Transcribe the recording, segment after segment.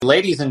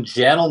Ladies and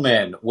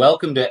gentlemen,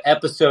 welcome to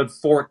episode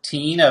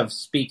 14 of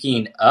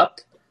Speaking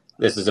Up.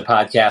 This is a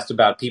podcast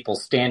about people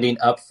standing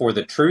up for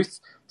the truth,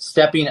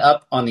 stepping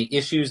up on the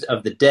issues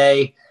of the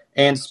day,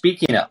 and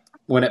speaking up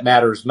when it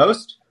matters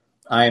most.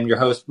 I am your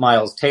host,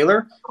 Miles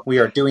Taylor. We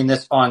are doing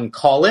this on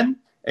Callin,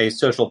 a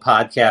social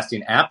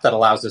podcasting app that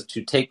allows us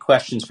to take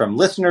questions from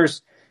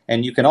listeners,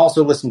 and you can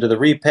also listen to the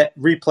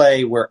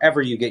replay wherever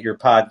you get your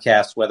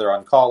podcasts, whether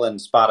on Callin,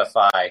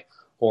 Spotify,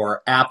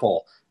 or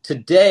Apple.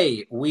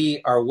 Today,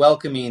 we are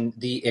welcoming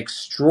the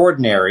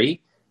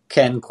extraordinary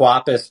Ken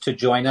Kwapis to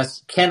join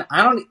us. Ken,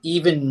 I don't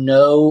even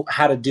know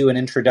how to do an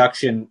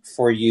introduction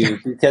for you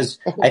because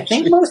I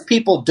think most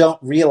people don't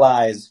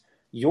realize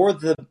you're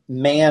the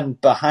man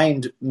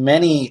behind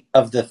many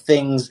of the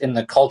things in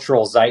the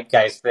cultural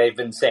zeitgeist they've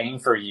been saying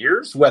for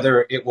years,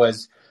 whether it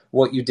was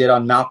what you did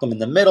on Malcolm in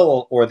the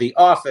Middle or The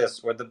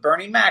Office or The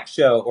Bernie Mac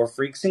Show or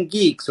Freaks and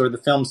Geeks or the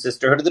film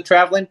Sisterhood of the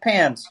Traveling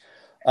Pants.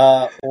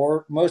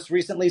 Or most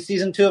recently,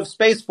 season 2 of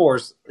Space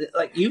Force.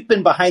 Like, you've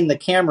been behind the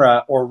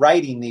camera or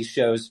writing these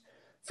shows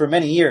for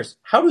many years.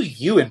 How do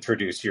you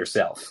introduce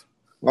yourself?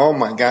 Oh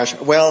my gosh.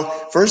 Well,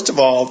 first of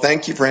all,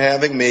 thank you for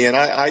having me. And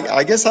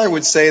I guess I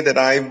would say that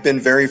I've been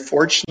very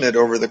fortunate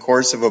over the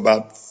course of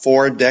about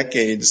 4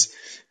 decades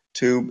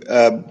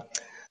to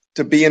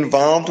be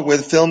involved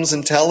with films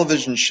and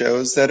television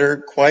shows that are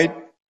quite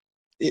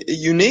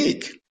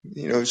unique.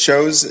 You know,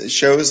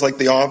 shows like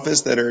The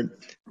Office that are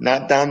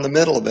not down the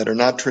middle, that are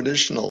not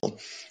traditional,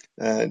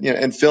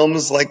 and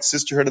films like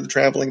Sisterhood of the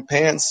Traveling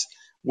Pants,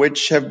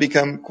 which have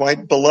become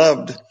quite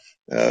beloved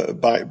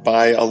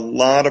by a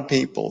lot of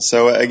people.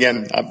 So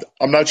again,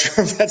 I'm not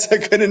sure if that's a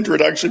good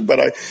introduction,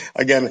 but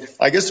I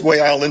guess the way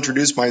I'll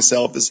introduce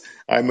myself is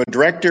I'm a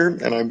director,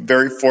 and I'm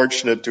very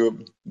fortunate to have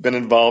been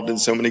involved in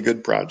so many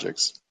good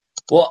projects.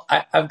 Well,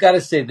 I've got to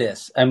say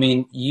this. I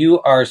mean,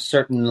 you are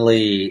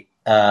certainly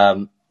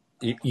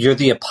you're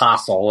the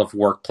apostle of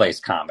workplace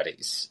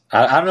comedies.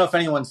 I don't know if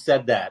anyone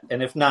said that,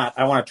 and if not,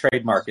 I want to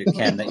trademark it,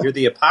 Ken, that you're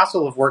the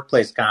apostle of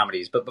workplace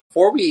comedies. But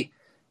before we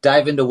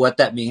dive into what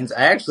that means,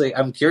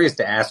 I'm curious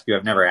to ask you.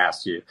 I've never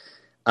asked you.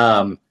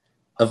 Of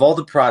all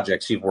the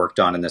projects you've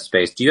worked on in this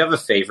space, do you have a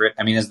favorite?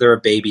 I mean, is there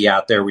a baby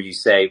out there where you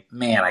say,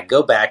 man, I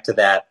go back to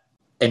that,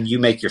 and you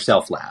make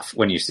yourself laugh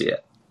when you see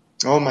it?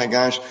 Oh my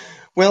gosh.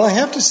 Well, I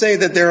have to say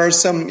that there are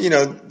some,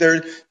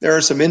 there are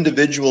some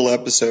individual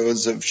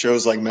episodes of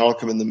shows like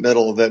Malcolm in the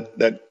Middle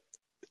that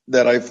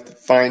I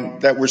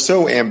find that were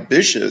so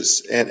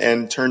ambitious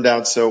and turned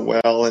out so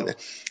well,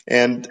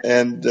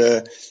 and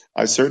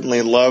I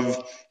certainly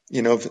love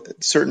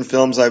certain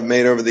films I've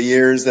made over the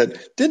years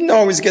that didn't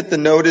always get the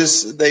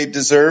notice they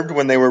deserved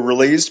when they were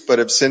released, but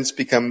have since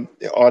become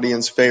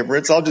audience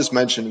favorites. I'll just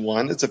mention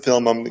one. It's a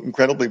film I'm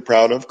incredibly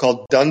proud of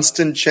called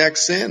Dunstan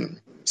Checks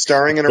In,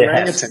 starring an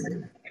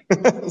orangutan.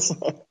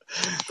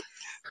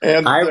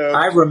 And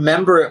I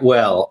remember it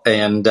well,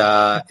 and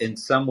in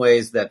some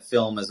ways, that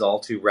film is all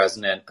too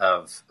resonant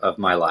of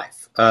my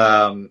life.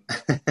 I'm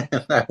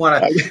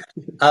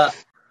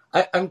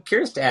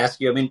curious to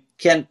ask you. I mean,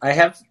 Ken, I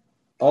have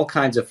all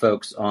kinds of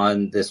folks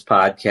on this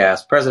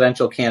podcast,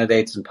 presidential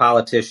candidates and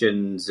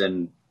politicians,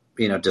 and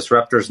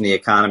disruptors in the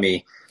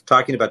economy,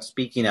 talking about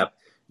speaking up.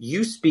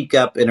 You speak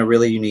up in a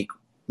really unique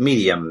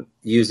medium,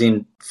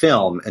 using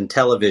film and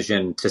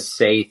television to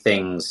say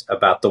things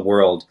about the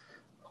world.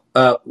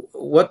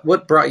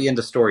 What brought you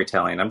into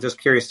storytelling? I'm just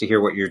curious to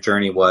hear what your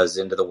journey was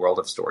into the world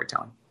of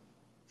storytelling.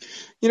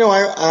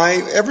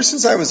 I ever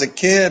since I was a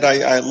kid,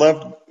 I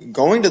loved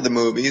going to the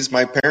movies.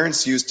 My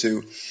parents used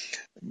to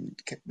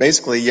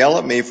basically yell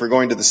at me for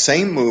going to the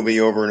same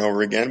movie over and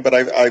over again. But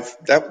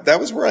that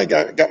was where I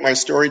got my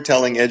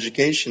storytelling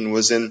education,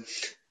 was in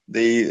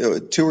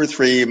the 2 or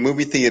 3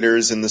 movie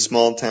theaters in the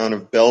small town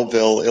of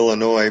Belleville,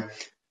 Illinois,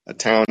 a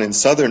town in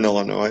southern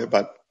Illinois,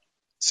 about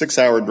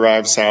 6-hour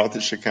drive south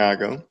of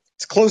Chicago.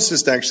 It's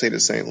closest actually to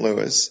St.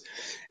 Louis.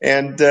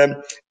 And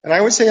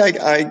I would say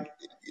I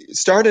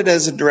started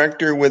as a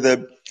director with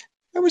a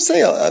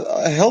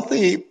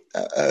healthy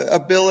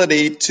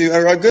ability to,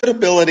 or a good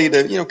ability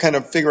to, kind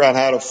of figure out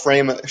how to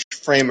frame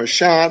a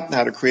shot,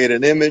 how to create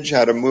an image,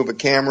 how to move a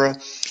camera.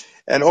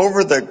 And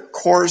over the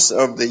course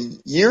of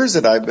the years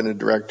that I've been a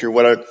director,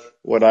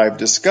 what I've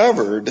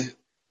discovered,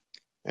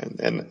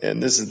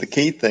 and this is the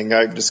key thing,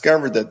 I've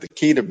discovered that the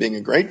key to being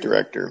a great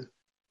director,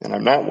 and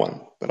I'm not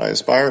one, but I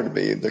aspire to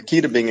be, the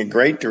key to being a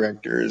great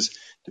director is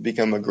to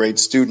become a great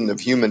student of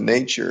human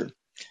nature.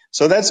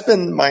 So that's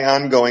been my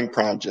ongoing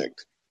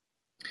project,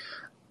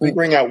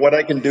 figuring out what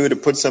I can do to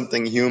put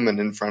something human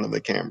in front of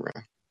the camera.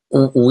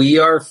 We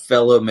are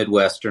fellow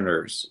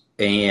Midwesterners,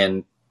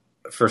 and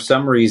for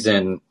some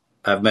reason,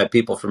 I've met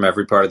people from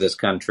every part of this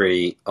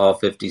country, all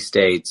 50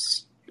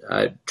 states.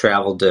 I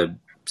traveled to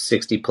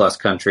 60 plus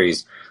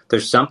countries.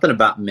 There's something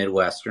about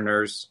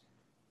Midwesterners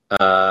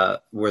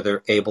where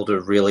they're able to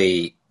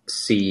really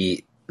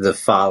see the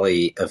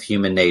folly of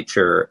human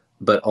nature,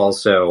 but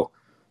also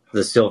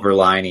the silver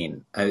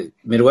lining.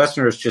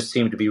 Midwesterners just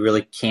seem to be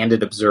really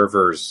candid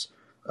observers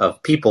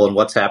of people and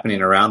what's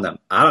happening around them.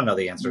 I don't know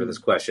the answer to this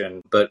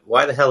question, but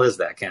why the hell is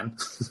that, Ken?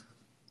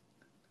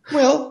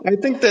 Well, I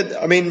think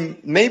that, I mean,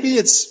 maybe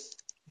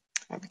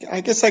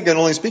I guess I can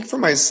only speak for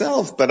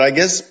myself, but I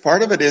guess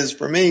part of it is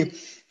for me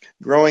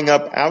growing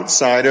up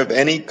outside of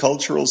any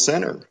cultural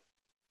center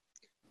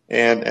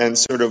and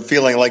sort of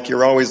feeling like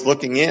you're always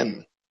looking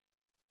in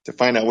to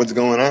find out what's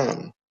going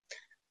on.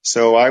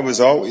 So I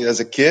was always, as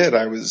a kid,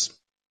 I was,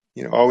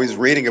 always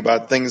reading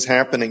about things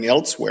happening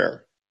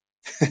elsewhere.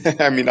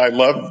 I mean, I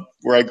love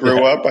where I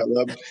grew up.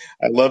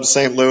 I love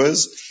St.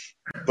 Louis,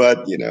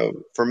 but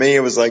for me,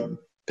 it was like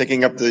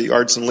picking up the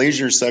arts and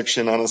leisure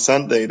section on a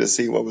Sunday to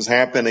see what was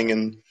happening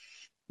in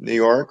New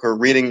York, or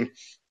reading,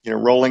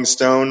 Rolling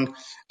Stone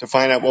to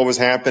find out what was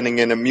happening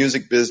in a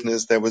music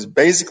business that was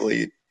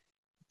basically,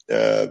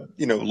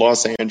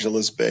 Los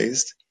Angeles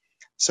based.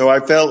 So I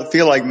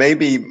feel like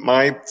maybe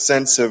my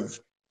sense of,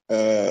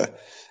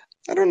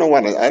 I don't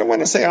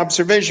want to say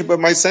observation, but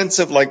my sense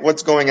of like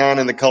what's going on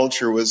in the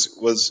culture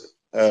was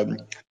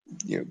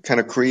kind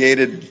of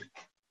created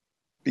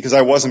because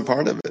I wasn't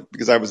part of it,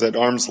 because I was at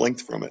arm's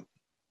length from it.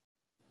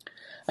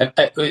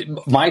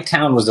 My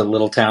town was a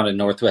little town in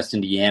Northwest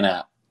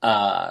Indiana,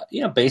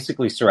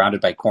 basically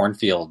surrounded by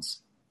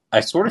cornfields. I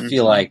sort of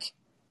feel like,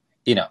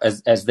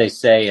 as they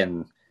say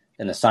in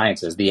the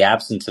sciences, the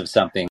absence of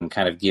something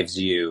kind of gives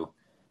you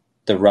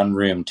the run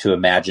room to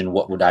imagine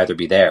what would either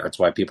be there. It's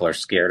why people are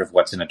scared of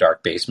what's in a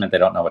dark basement. They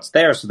don't know what's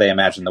there, so they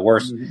imagine the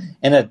worst.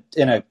 Mm-hmm.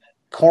 In a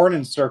corn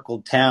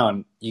encircled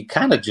town, you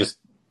kind of just,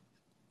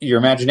 your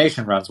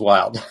imagination runs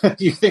wild.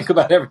 You think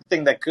about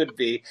everything that could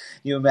be.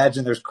 You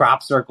imagine there's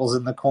crop circles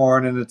in the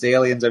corn and it's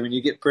aliens. I mean,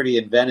 you get pretty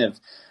inventive.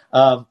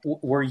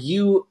 Were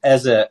you,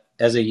 as a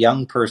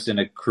young person,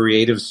 a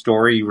creative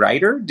story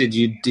writer? Did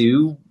you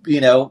do,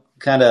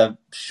 kind of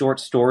short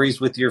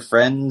stories with your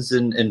friends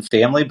and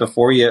family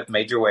before you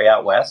made your way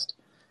out west?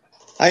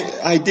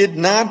 I did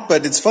not,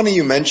 but it's funny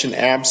you mention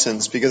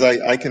absence, because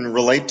I can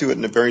relate to it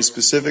in a very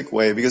specific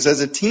way. Because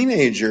as a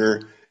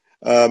teenager,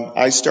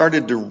 I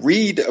started to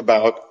read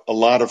about a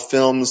lot of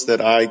films that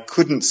I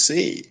couldn't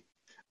see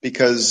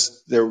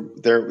because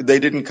they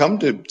didn't come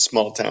to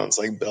small towns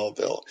like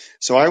Belleville.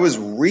 So I was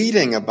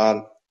reading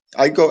about.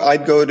 I'd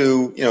go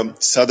to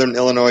Southern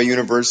Illinois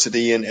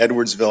University in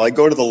Edwardsville. I'd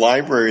go to the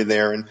library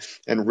there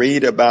and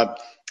read about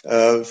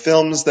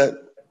films that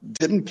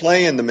didn't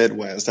play in the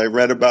Midwest. I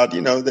read about, the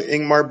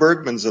Ingmar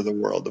Bergmans of the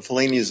world, the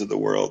Fellinis of the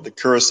world, the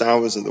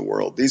Kurosawas of the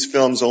world. These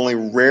films only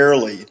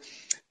rarely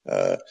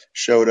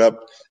showed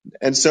up.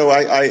 And so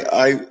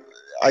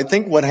I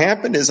think what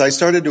happened is I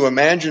started to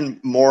imagine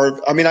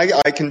more. I mean,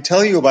 I can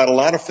tell you about a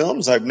lot of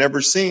films I've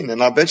never seen,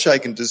 and I'll bet you I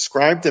can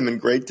describe them in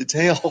great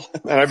detail,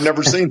 and I've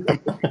never seen them.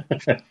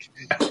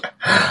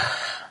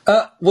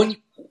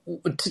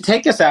 To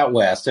take us out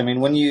west, I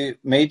mean, when you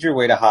made your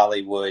way to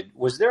Hollywood,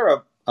 was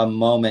there a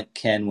moment,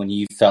 Ken, when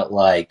you felt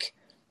like,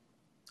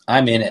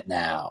 I'm in it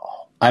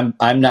now? I'm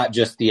not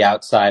just the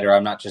outsider.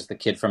 I'm not just the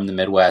kid from the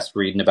Midwest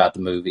reading about the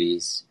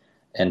movies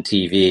and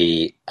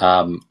TV.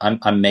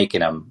 I'm making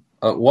them.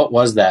 What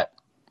was that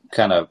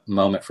kind of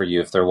moment for you,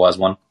 if there was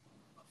one?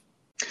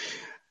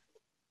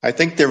 I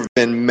think there have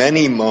been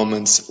many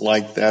moments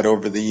like that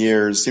over the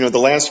years. The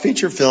last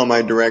feature film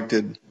I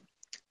directed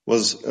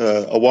was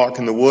A Walk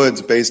in the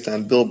Woods, based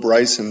on Bill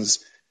Bryson's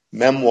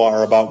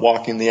memoir about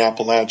walking the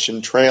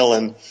Appalachian Trail,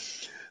 and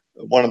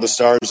one of the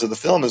stars of the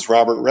film is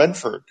Robert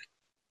Redford.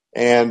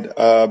 And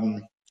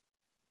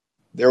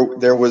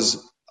there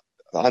was,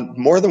 on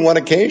more than one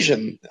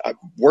occasion,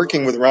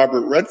 working with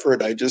Robert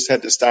Redford, I just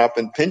had to stop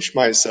and pinch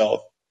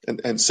myself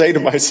and say to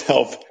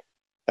myself,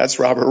 that's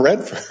Robert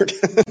Redford.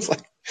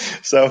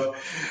 So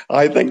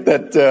I think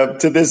that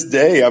to this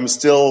day, I'm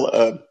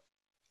still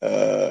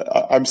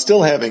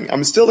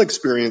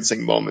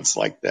experiencing moments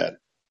like that.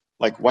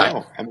 Like,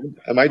 wow,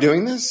 am I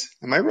doing this?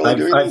 Am I really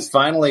doing this? I've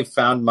finally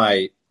found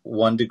my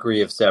 1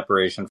 degree of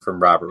separation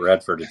from Robert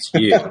Redford. It's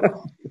you.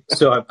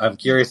 So I'm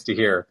curious to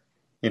hear,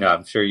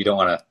 I'm sure you don't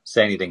want to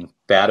say anything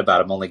bad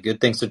about him, only good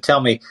things. So tell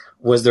me,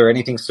 was there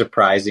anything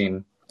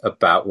surprising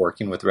about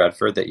working with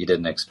Redford that you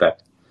didn't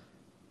expect?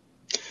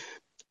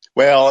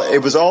 Well, it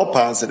was all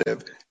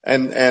positive.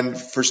 And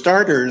for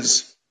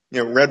starters,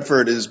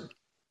 Redford is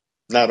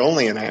not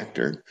only an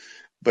actor,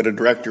 but a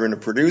director and a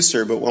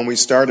producer. But when we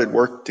started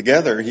work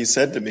together, he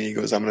said to me, he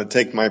goes, I'm going to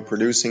take my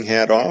producing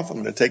hat off.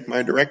 I'm going to take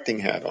my directing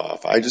hat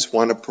off. I just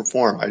want to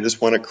perform. I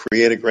just want to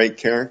create a great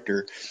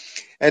character.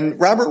 And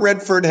Robert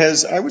Redford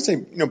has, I would say,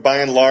 by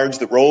and large,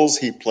 the roles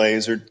he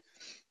plays are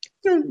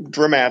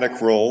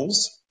dramatic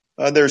roles.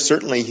 There's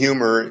certainly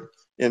humor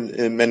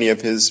in many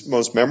of his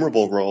most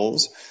memorable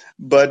roles,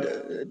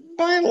 but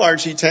by and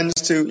large, he tends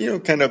to,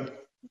 kind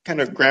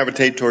of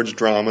gravitate towards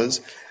dramas.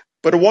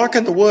 But A Walk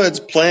in the Woods,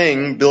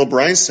 playing Bill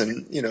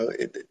Bryson,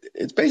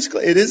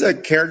 it is a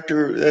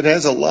character that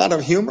has a lot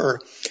of humor.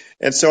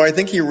 And so I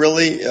think he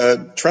really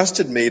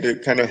trusted me to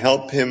kind of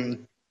help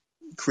him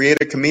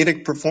create a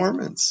comedic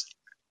performance.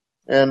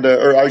 And,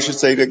 or I should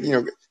say,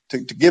 to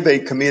give a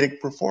comedic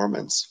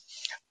performance.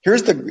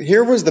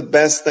 Here was the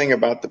best thing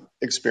about the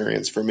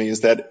experience for me,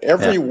 is that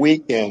every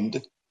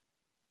weekend,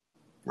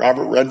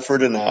 Robert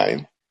Redford and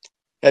I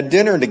had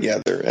dinner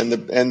together,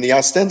 and the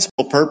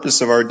ostensible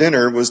purpose of our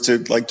dinner was to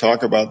like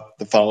talk about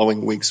the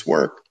following week's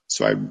work.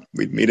 So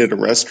we'd meet at a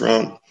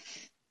restaurant.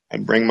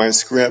 I'd bring my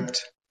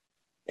script,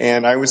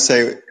 and I would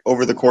say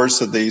over the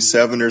course of the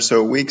 7 or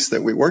so weeks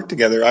that we worked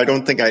together, I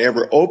don't think I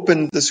ever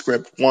opened the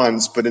script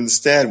once, but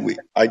instead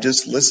I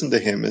just listened to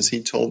him as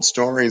he told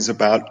stories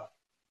about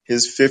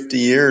his 50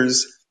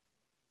 years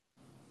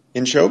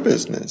in show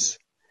business.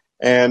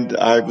 And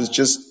I was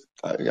just,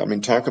 I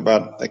mean, talk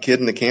about a kid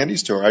in a candy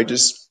store. I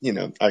just,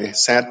 I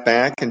sat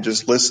back and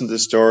just listened to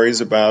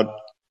stories about,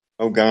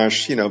 oh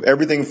gosh,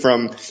 everything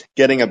from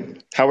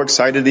how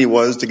excited he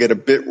was to get a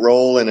bit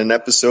role in an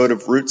episode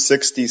of Route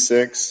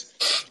 66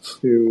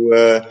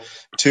 to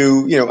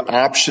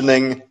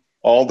optioning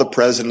All the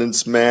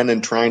President's Men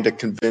and trying to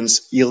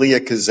convince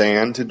Elia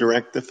Kazan to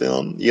direct the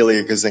film.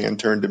 Elia Kazan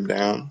turned him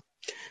down.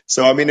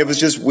 So, I mean, it was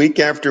just week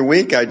after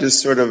week. I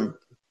just sort of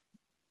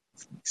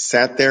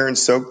sat there and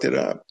soaked it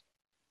up.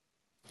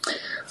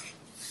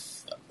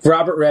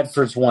 Robert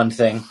Redford's one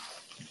thing.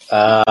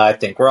 I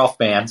think we're all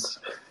fans.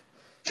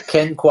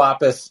 Ken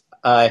Kwapis,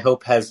 I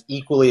hope, has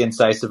equally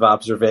incisive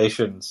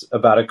observations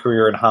about a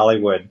career in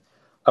Hollywood.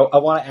 I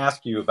want to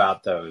ask you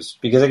about those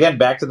because, again,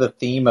 back to the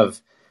theme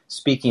of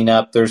speaking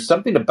up, there's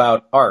something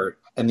about art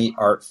and the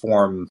art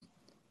form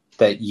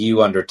that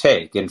you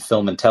undertake in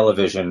film and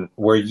television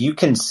where you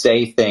can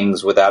say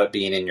things without it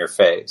being in your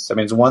face. I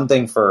mean, it's one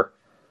thing for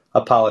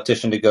a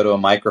politician to go to a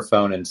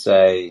microphone and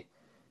say,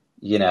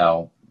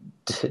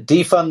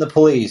 defund the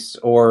police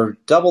or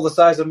double the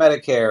size of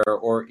Medicare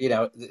or,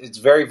 it's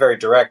very, very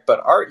direct.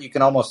 But art, you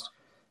can almost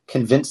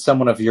convince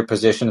someone of your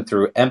position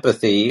through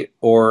empathy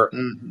or,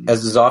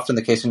 as is often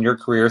the case in your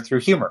career,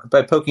 through humor,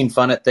 by poking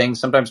fun at things,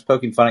 sometimes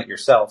poking fun at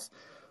yourself.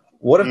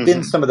 What have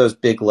been some of those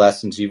big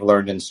lessons you've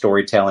learned in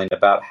storytelling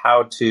about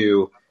how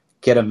to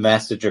get a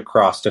message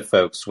across to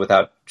folks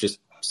without just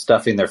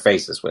stuffing their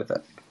faces with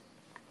it?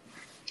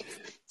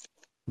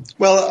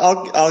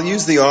 Well, I'll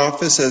use The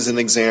Office as an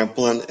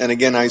example, and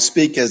again, I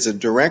speak as a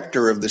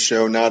director of the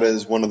show, not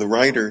as one of the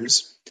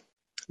writers.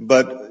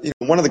 But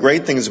one of the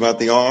great things about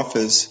The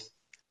Office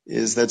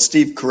is that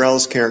Steve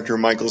Carell's character,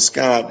 Michael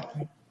Scott,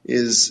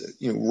 is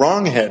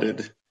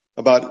wrong-headed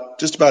about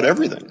just about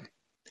everything,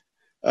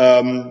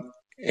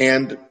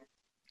 and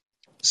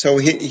so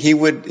he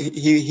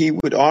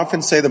would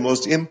often say the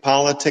most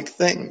impolitic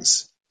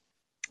things,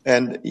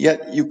 and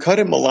yet you cut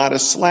him a lot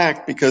of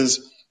slack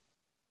because,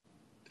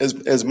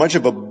 as much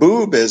of a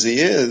boob as he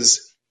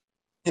is,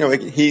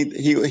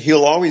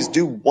 he'll always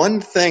do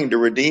one thing to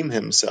redeem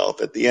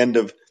himself at the end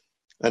of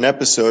an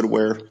episode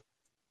where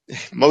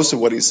most of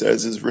what he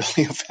says is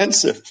really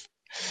offensive.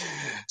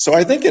 So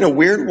I think in a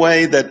weird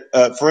way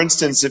that, for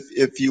instance,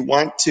 if you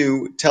want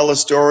to tell a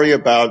story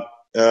about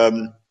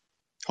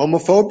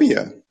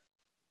homophobia,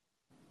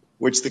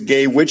 which the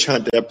gay witch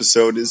hunt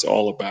episode is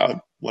all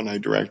about, one I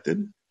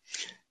directed,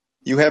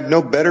 you have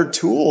no better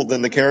tool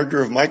than the character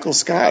of Michael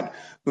Scott,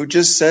 who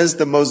just says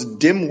the most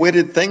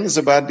dim-witted things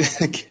about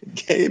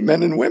gay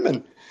men and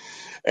women.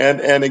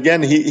 And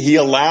again, he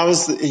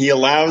allows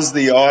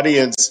the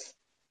audience,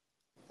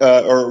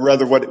 or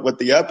rather what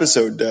the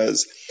episode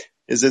does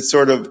is it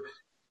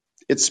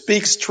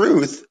speaks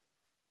truth,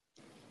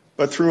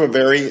 but through a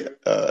very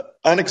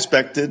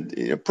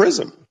unexpected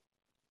prism.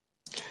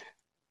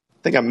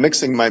 I think I'm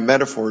mixing my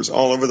metaphors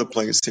all over the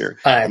place here.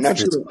 I'm not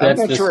sure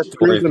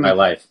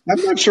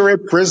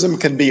if prism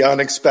can be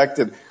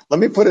unexpected.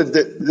 Let me put it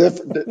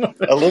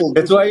a little.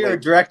 That's why you're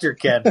a director,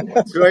 Ken.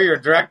 That's why you're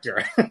a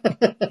director.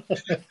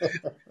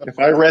 If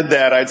I read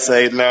that, I'd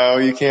say no.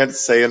 You can't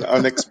say an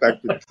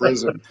unexpected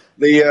prism.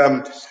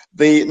 I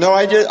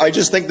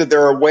just think that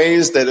there are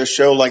ways that a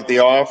show like The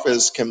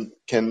Office can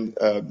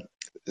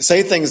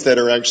say things that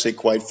are actually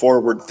quite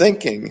forward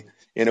thinking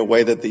in a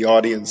way that the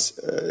audience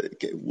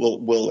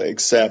will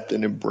accept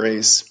and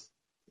embrace,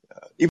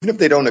 even if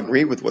they don't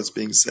agree with what's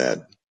being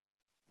said.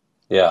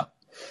 Yeah.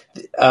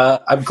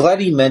 I'm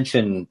glad you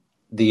mentioned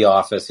The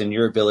Office and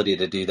your ability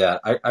to do that.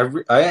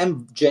 I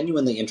am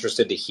genuinely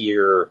interested to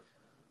hear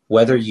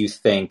whether you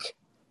think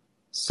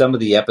some of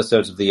the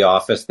episodes of The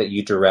Office that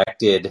you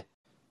directed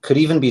could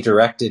even be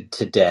directed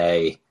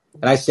today.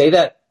 And I say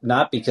that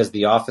not because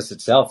The Office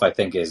itself, I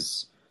think,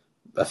 is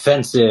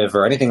offensive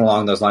or anything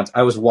along those lines.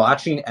 I was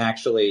watching,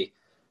 actually,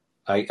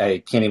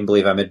 I can't even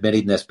believe I'm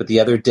admitting this, but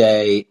the other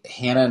day,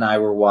 Hannah and I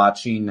were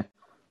watching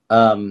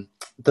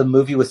the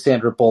movie with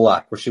Sandra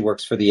Bullock where she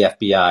works for the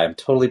FBI. I'm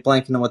totally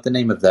blanking on what the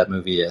name of that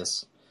movie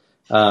is.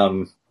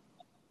 It'll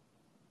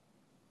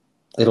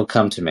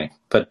come to me.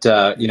 But,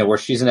 where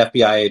she's an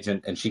FBI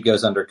agent and she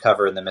goes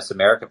undercover in the Miss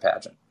America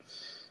pageant.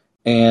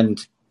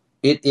 And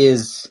it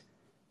is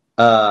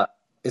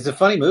it's a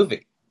funny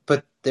movie.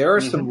 But there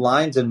are some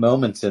lines and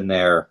moments in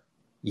there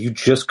you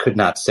just could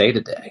not say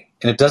today.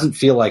 And it doesn't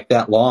feel like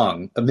that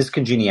long. A Miss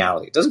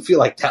Congeniality. It doesn't feel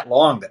like that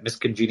long that Miss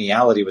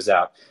Congeniality was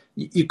out.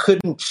 You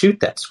couldn't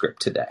shoot that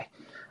script today.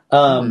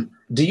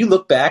 Do you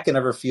look back and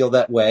ever feel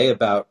that way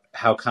about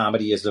how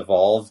comedy has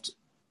evolved?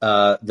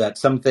 That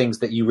some things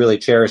that you really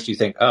cherished, you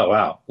think, oh,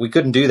 wow, we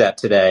couldn't do that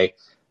today.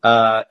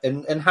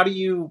 And how do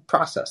you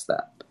process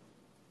that?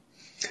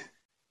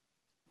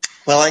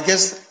 Well, I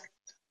guess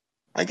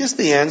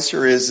the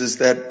answer is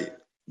that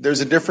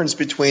there's a difference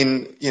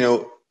between,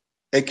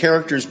 a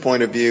character's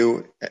point of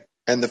view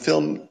and the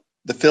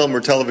film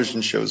or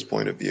television show's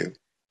point of view.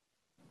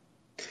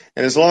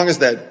 And as long as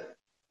that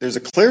there's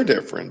a clear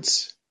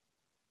difference,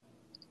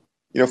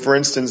 for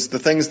instance, the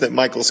things that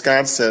Michael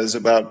Scott says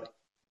about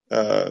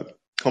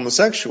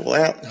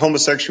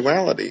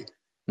homosexuality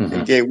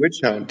and gay witch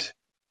hunt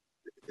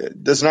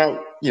does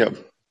not,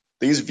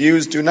 these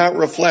views do not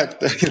reflect,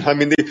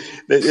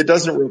 it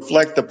doesn't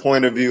reflect the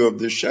point of view of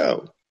the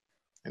show.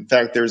 In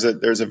fact, there's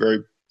a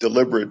very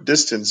deliberate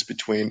distance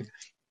between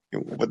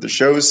what the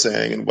show's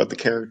saying and what the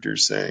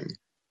character's saying.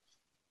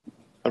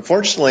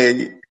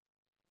 Unfortunately,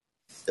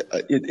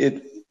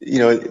 the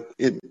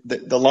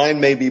line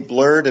may be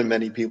blurred in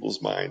many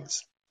people's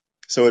minds.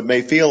 So it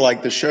may feel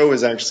like the show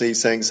is actually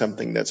saying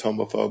something that's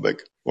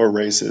homophobic or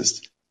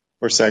racist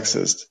or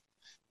sexist.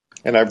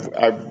 And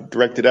I've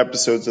directed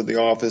episodes of The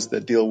Office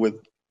that deal with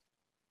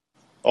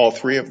all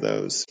three of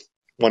those.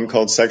 One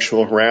called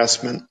Sexual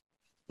Harassment,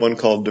 one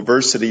called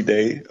Diversity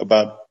Day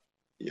about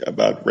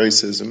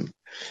racism.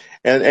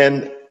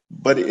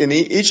 But in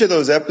each of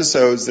those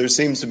episodes, there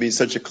seems to be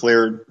such a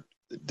clear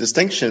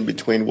distinction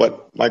between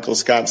what Michael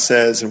Scott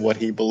says and what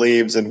he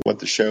believes and what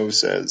the show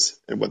says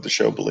and what the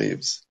show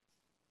believes.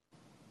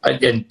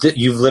 And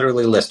you've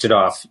literally listed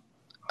off,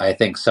 I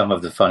think, some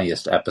of the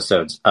funniest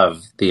episodes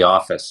of The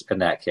Office in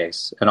that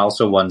case, and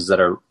also ones that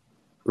are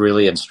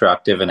really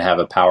instructive and have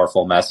a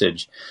powerful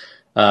message.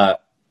 Do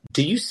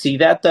you see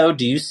that, though?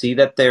 Do you see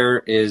that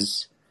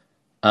there's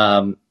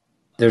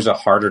a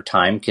harder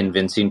time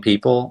convincing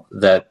people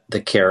that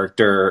the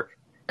character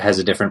has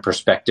a different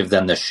perspective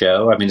than the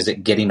show? I mean, is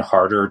it getting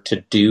harder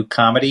to do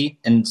comedy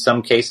in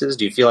some cases?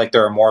 Do you feel like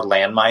there are more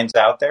landmines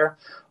out there?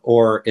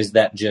 Or is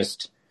that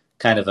just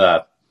kind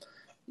of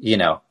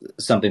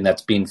something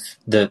that's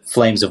the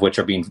flames of which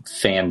are being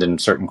fanned in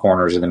certain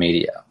corners of the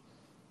media?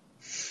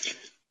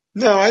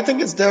 No, I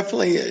think it's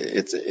definitely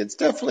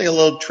a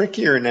little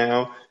trickier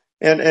now.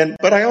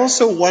 But I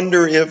also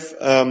wonder if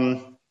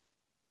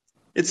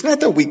it's not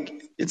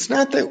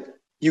that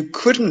you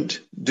couldn't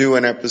do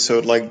an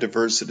episode like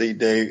Diversity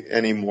Day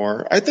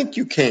anymore. I think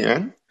you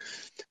can.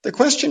 The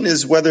question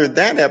is whether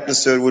that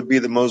episode would be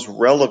the most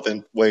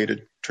relevant way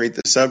to treat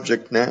the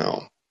subject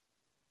now.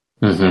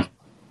 Mm-hmm.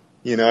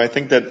 I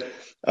think that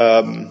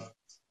I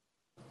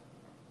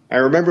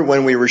remember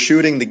when we were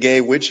shooting the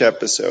gay witch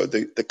episode,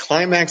 the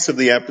climax of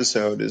the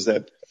episode is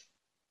that,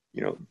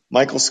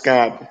 Michael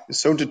Scott is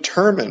so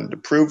determined to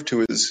prove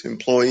to his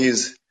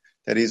employees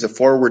that he's a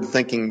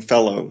forward-thinking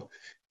fellow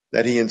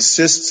that he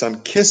insists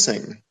on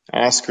kissing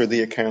Oscar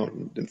the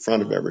accountant in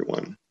front of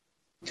everyone.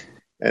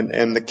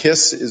 And the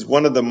kiss is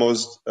one of the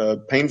most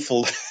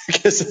painful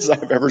kisses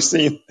I've ever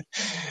seen.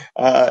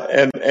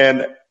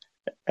 And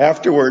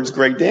afterwards,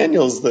 Greg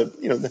Daniels,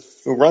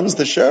 who runs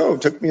the show,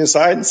 took me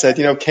aside and said,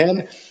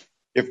 Ken,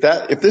 if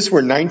this were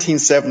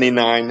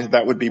 1979,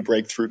 that would be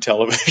breakthrough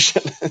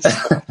television.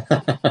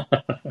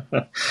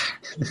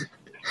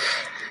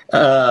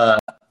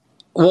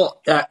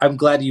 Well, I'm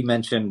glad you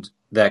mentioned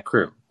that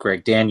crew.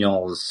 Greg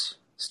Daniels,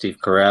 Steve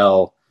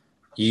Carell.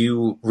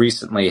 You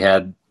recently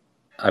had,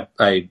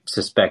 I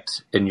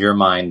suspect, in your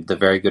mind, the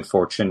very good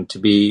fortune to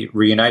be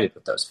reunited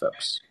with those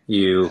folks.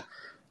 You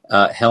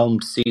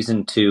helmed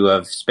season 2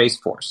 of Space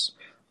Force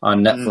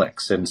on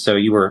Netflix, and so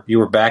you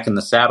were back in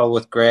the saddle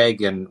with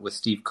Greg and with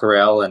Steve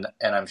Carell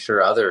and I'm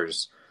sure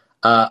others.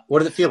 What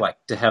did it feel like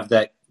to have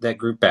that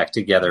group back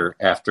together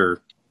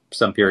after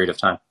some period of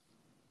time?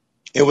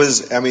 It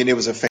was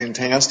a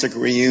fantastic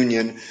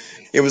reunion.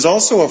 It was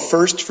also a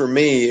first for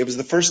me. It was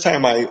the first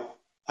time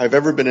I've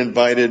ever been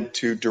invited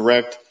to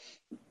direct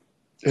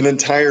an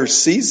entire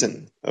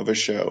season of a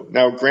show.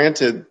 Now,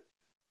 granted,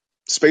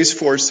 Space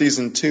Force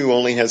season 2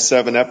 only has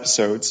 7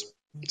 episodes,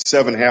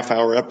 7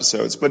 half-hour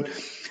episodes, but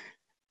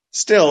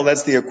still,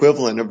 that's the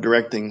equivalent of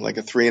directing like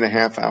a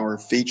 3.5-hour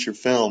feature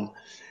film.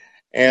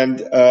 And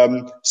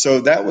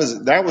so that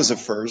was a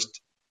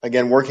first.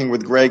 Again, working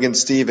with Greg and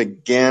Steve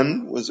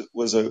again was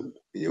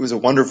a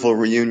wonderful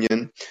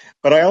reunion.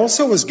 But I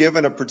also was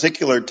given a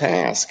particular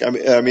task.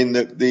 I mean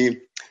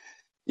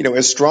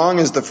as strong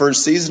as the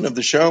first season of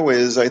the show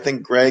is, I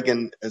think Greg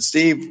and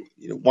Steve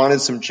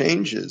wanted some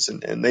changes,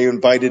 and they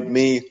invited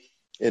me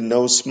in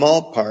no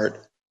small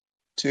part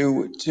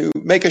to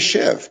make a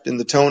shift in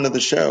the tone of the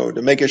show,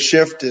 to make a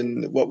shift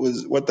in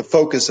what the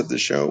focus of the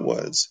show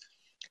was.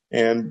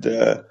 And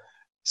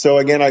so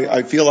again,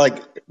 I feel like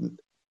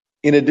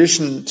in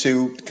addition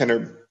to kind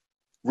of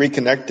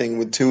reconnecting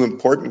with 2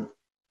 important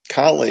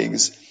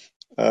colleagues,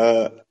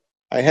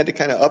 I had to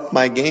kind of up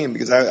my game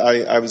because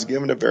I was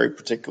given a very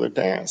particular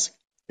task.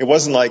 It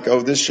wasn't like,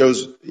 oh, this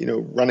show's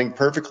running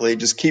perfectly,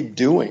 just keep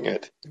doing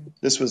it.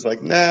 This was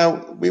like,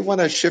 no, we want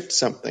to shift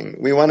something.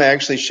 We want to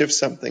actually shift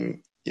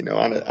something,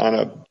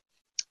 on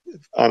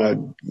a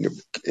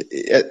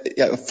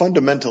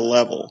fundamental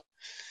level.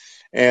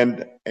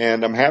 And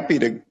I'm happy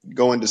to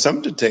go into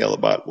some detail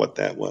about what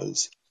that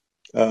was.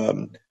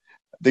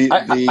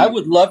 I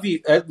would love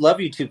you. I'd love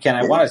you to, Ken.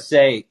 I want to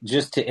say,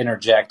 just to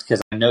interject,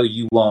 because I know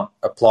you won't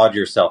applaud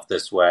yourself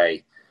this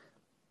way.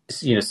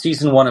 You know,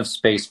 season 1 of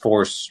Space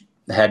Force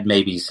had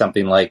maybe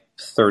something like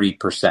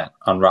 30%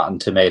 on Rotten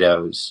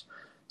Tomatoes.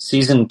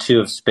 Season 2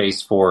 of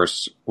Space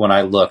Force, when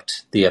I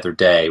looked the other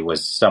day,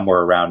 was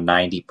somewhere around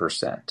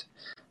 90%.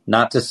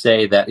 Not to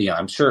say that, you know,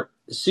 I'm sure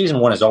season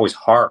 1 is always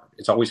hard.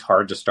 It's always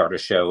hard to start a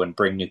show and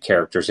bring new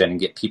characters in and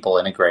get people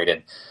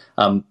integrated.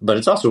 But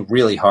it's also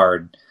really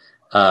hard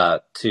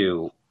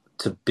to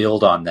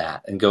build on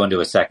that and go into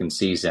a second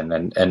season.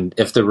 And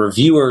if the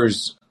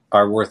reviewers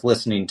are worth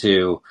listening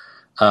to,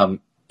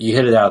 you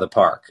hit it out of the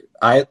park.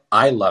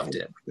 I loved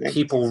it.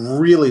 People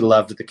really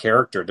loved the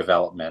character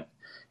development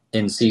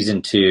in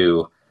season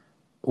 2.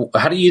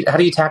 How do you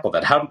tackle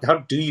that? How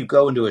do you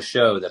go into a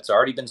show that's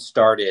already been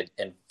started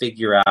and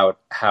figure out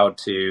how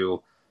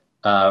to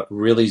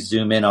really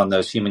zoom in on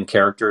those human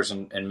characters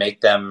and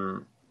make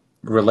them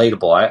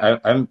relatable?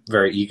 I'm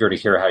very eager to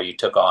hear how you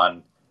took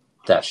on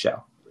that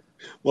show.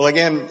 Well,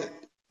 again,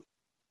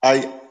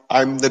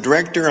 I'm the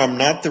director. I'm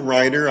not the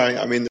writer.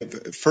 I mean,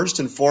 first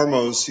and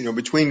foremost, you know,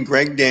 between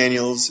Greg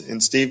Daniels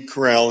and Steve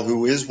Carell,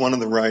 who is one of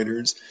the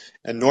writers,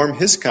 and Norm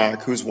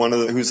Hiscock, who's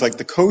who's like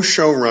the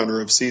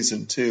co-showrunner of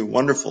season 2,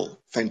 wonderful,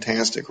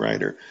 fantastic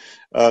writer.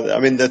 I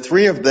mean, the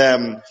three of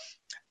them,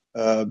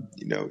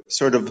 you know,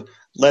 sort of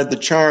led the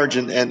charge,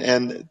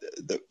 and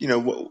you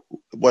know,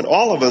 what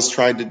all of us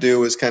tried to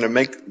do is kind of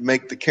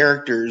make the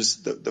characters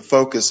the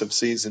focus of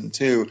season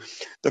 2.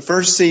 The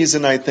first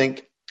season, I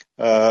think,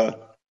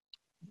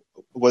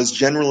 was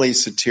generally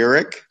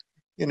satiric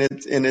in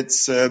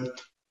its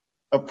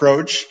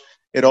approach.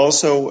 It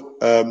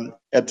also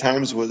at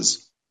times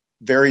was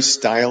very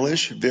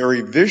stylish,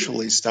 very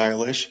visually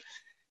stylish.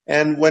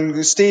 And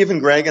when Steve and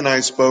Greg and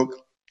I spoke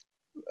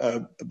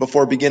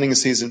before beginning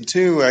season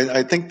 2,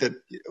 I think that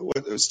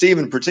Steve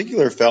in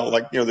particular felt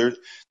like, you know,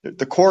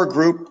 the core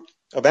group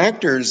of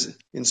actors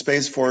in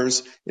Space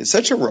Force is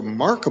such a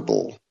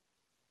remarkable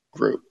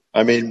group.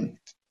 I mean,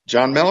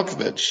 John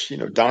Malkovich, you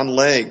know, Don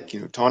Lake,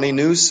 you know, Tawny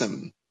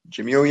Newsome,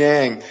 Jimmy O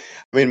Yang.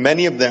 I mean,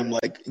 many of them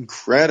like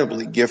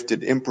incredibly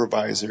gifted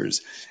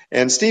improvisers.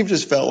 And Steve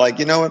just felt like,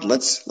 you know what,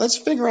 let's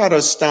figure out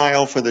a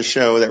style for the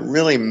show that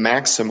really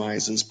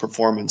maximizes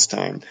performance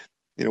time.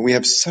 You know, we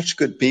have such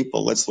good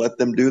people. Let's let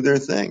them do their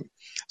thing.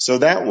 So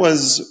that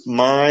was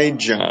my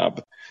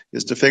job,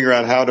 is to figure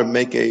out how to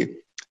make a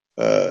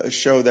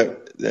show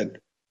that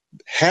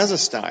has a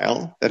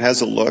style, that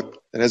has a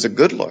look, that has a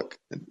good look,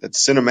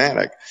 that's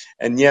cinematic,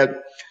 and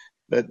yet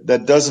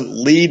that doesn't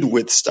lead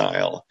with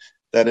style.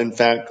 That in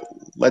fact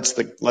lets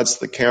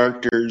the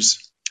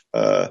characters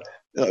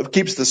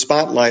keeps the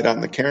spotlight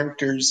on the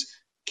characters,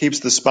 keeps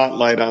the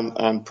spotlight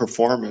on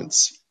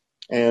performance,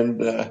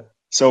 and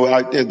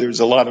so there's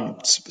a lot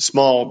of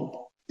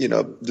small, you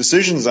know,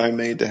 decisions I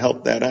made to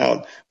help that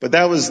out. But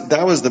that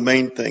was the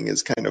main thing,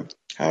 is kind of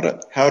how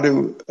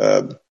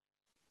to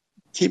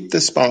keep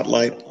the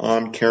spotlight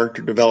on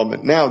character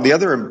development. Now, the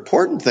other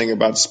important thing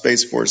about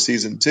Space Force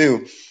season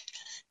 2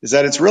 is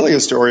that it's really a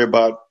story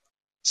about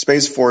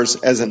Space Force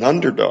as an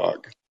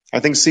underdog. I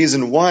think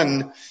season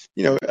 1,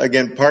 you know,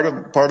 again, part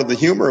of the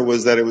humor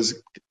was that it was a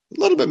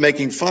little bit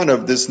making fun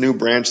of this new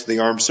branch of the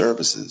armed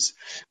services.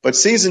 But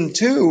season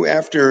 2,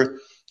 after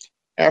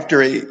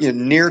a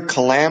near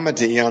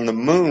calamity on the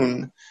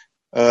moon,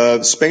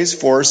 Space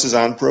Force is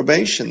on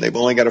probation. They've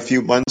only got a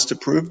few months to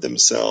prove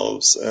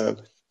themselves.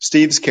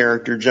 Steve's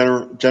character,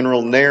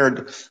 General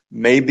Naird,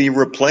 may be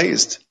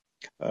replaced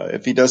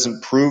if he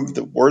doesn't prove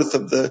the worth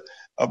of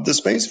the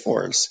Space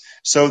Force.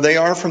 So they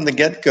are from the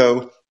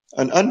get-go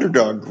an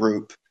underdog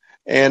group,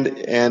 and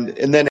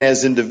then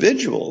as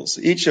individuals,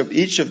 each of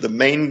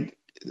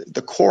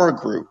the core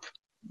group,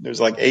 there's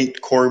like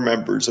 8 core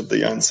members of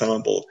the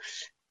ensemble,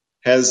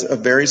 has a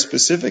very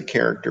specific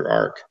character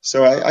arc.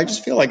 So I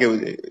just feel like it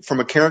was,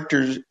 from a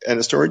character and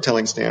a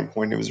storytelling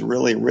standpoint, it was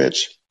really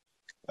rich.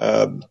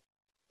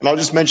 And I'll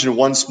just mention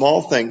one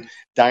small thing.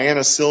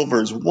 Diana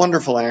Silver's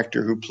wonderful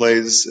actor who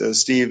plays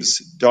Steve's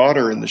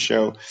daughter in the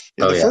show.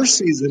 In the first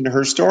season,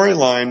 her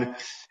storyline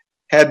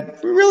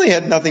really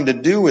had nothing to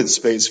do with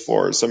Space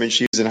Force. I mean,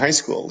 she's in high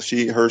school.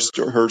 Her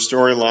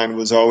storyline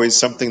was always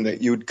something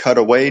that you'd cut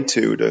away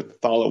to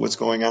follow what's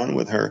going on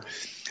with her.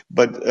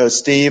 But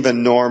Steve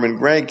and Norm and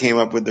Greg came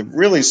up with a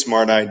really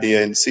smart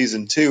idea in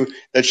season 2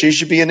 that she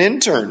should be an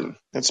intern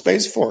at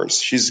Space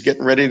Force. She's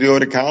getting ready to go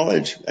to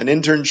college. An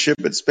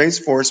internship at Space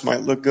Force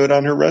might look good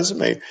on her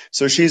resume.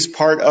 So she's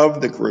part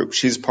of the group.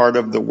 She's part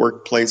of the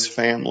workplace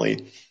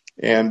family.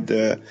 And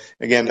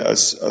again, a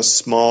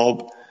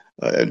small,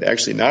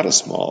 actually not a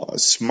small, a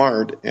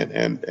smart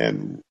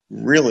and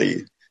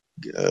really,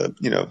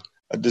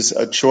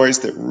 a choice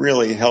that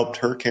really helped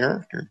her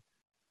character.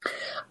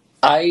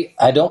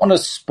 I don't want to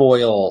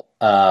spoil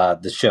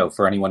the show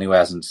for anyone who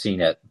hasn't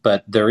seen it,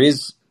 but there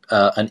is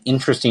an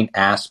interesting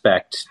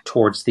aspect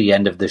towards the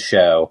end of the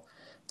show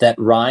that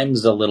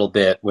rhymes a little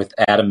bit with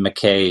Adam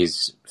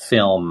McKay's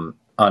film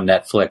on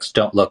Netflix,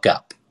 Don't Look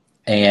Up.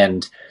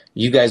 And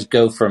you guys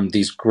go from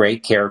these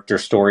great character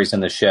stories in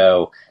the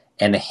show,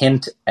 and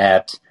hint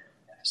at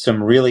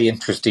some really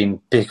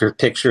interesting bigger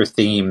picture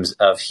themes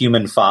of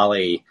human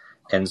folly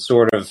and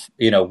sort of,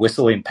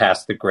 whistling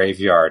past the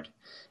graveyard,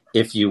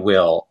 if you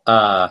will.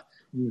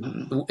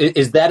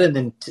 Is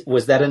that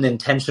was that an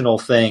intentional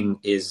thing?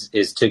 Is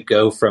to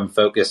go from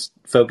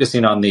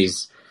focusing on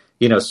these,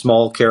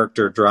 small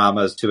character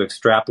dramas to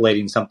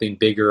extrapolating something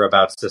bigger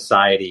about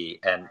society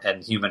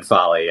and human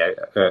folly?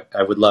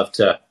 I would love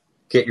to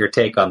get your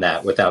take on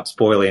that without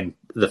spoiling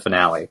the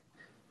finale.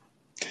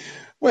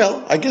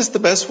 Well, I guess the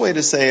best way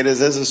to say it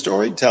is, as a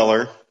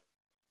storyteller,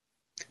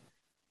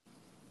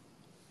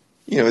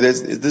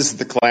 this is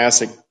the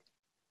classic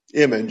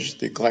image,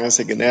 the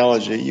classic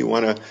analogy. You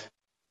want to,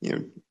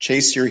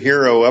 chase your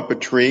hero up a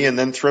tree and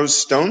then throw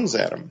stones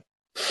at him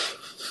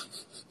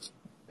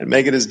and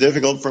make it as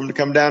difficult for him to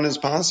come down as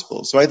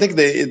possible. So I think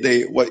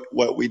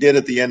what we did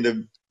at the end of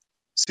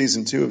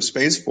season 2 of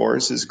Space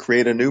Force is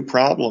create a new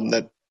problem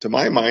that, to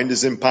my mind,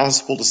 is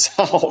impossible to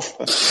solve.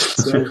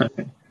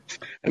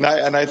 And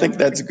I think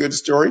that's good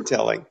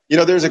storytelling.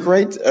 There's a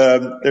great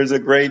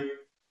thing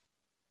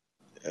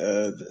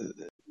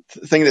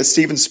that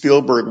Steven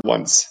Spielberg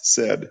once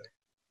said.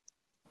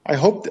 I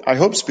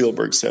hope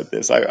Spielberg said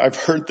this. I've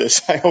heard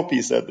this. I hope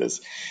he said this.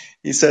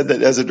 He said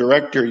that as a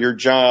director, your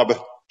job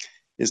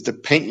is to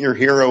paint your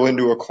hero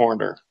into a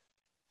corner.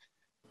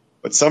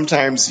 But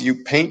sometimes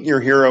you paint your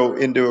hero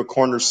into a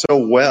corner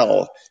so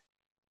well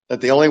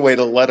that the only way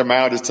to let him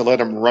out is to let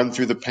him run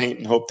through the paint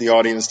and hope the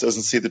audience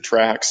doesn't see the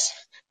tracks.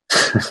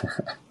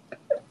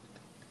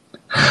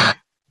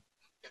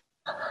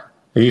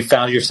 Have you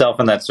found yourself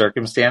in that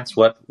circumstance?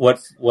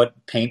 What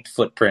paint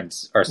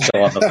footprints are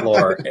still on the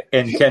floor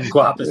in Ken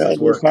Kwapis'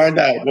 work?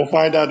 We'll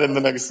find out in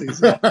the next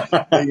season.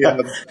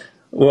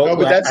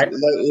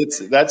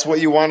 That's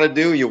what you want to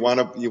do. You want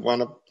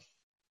to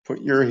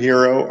put your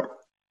hero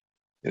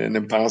in an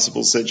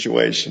impossible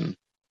situation.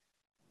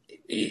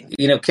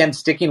 Ken,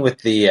 sticking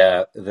with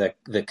the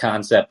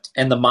concept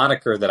and the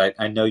moniker that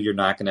I know you're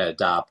not going to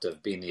adopt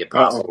of being the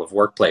apostle of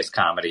workplace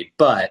comedy,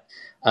 but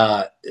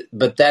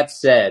that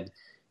said,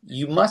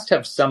 you must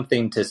have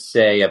something to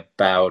say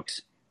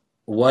about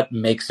what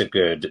makes a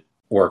good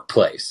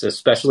workplace,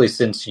 especially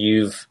since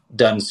you've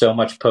done so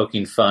much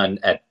poking fun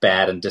at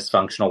bad and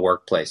dysfunctional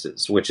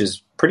workplaces, which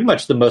is pretty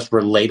much the most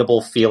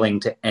relatable feeling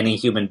to any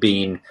human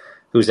being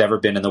who's ever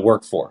been in the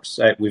workforce.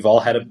 We've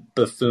all had a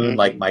buffoon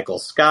like Michael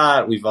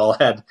Scott. We've all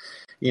had,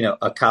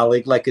 a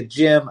colleague like a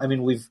Jim. I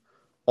mean, we've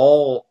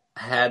all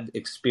had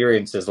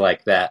experiences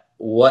like that.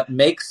 What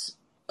makes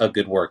a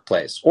good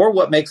workplace, or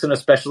what makes an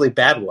especially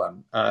bad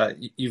one?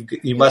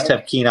 You must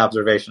have keen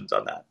observations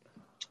on that.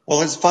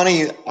 Well, it's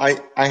funny. I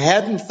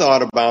hadn't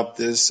thought about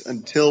this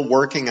until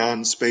working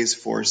on Space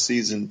Force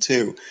Season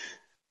 2.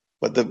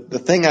 But the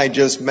thing I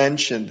just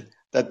mentioned,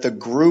 that the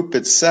group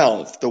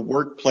itself, the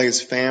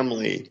workplace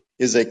family,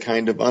 is a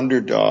kind of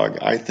underdog,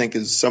 I think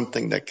is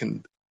something that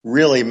can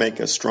really make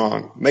for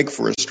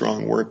a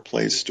strong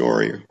workplace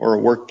story or a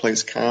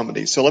workplace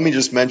comedy. So let me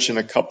just mention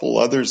a couple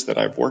others that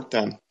I've worked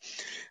on.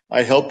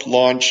 I helped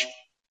launch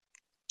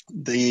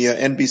the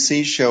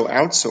NBC show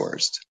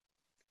Outsourced.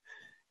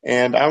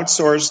 And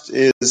Outsourced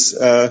is,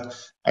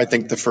 I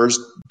think, the first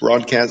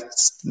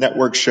broadcast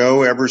network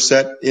show ever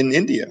set in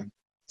India,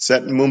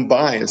 set in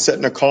Mumbai. It's set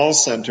in a call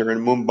center in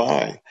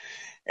Mumbai.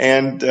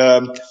 And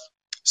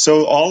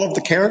so all of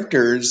the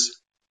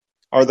characters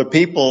are the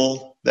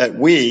people that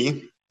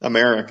we,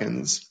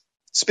 Americans,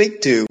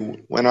 speak to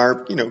when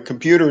our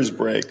computers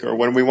break or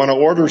when we want to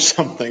order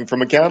something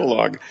from a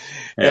catalog.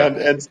 Yeah.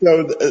 And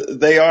so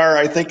they are,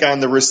 I think,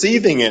 on the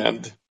receiving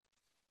end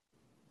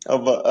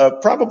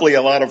of probably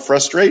a lot of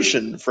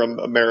frustration from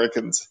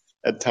Americans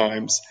at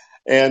times.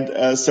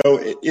 And so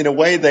in a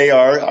way, they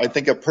are, I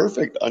think, a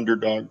perfect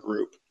underdog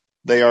group.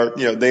 They are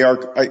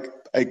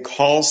a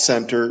call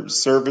center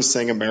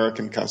servicing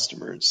American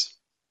customers.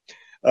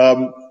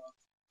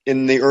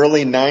 In the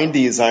early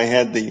 90s, I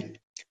had the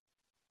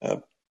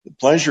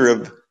pleasure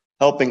of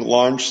helping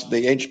launch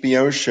the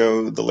HBO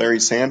show, The Larry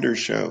Sanders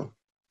Show,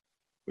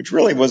 which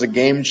really was a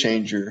game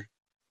changer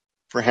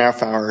for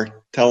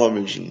half-hour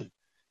television.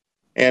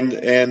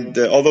 And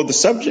although the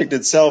subject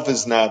itself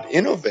is not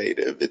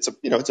innovative,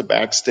 it's a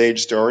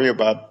backstage story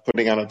about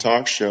putting on a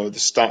talk show. The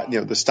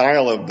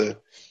style of the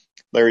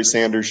Larry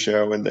Sanders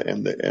Show and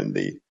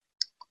the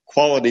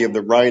quality of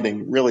the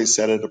writing really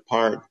set it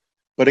apart.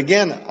 But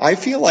again, I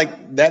feel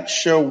like that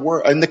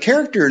show and the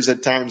characters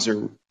at times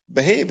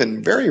behave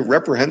in very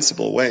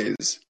reprehensible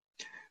ways.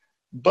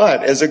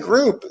 But as a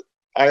group,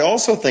 I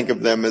also think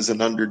of them as an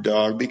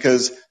underdog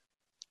because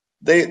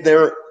they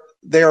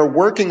are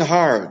working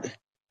hard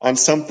on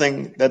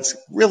something that's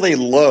really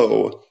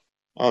low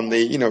on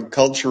the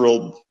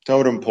cultural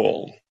totem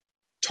pole,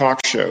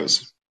 talk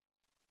shows.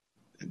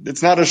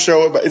 It's not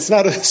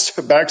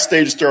a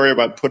backstage story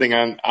about putting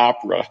on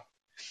opera.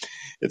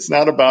 It's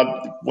not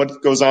about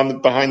what goes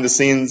on behind the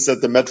scenes at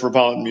the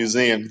Metropolitan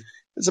Museum.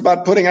 It's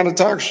about putting on a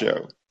talk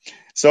show.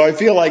 So I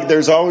feel like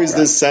there's always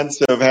this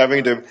sense of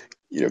having to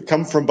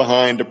come from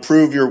behind to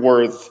prove your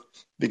worth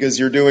because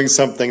you're doing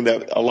something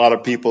that a lot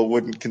of people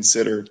wouldn't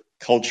consider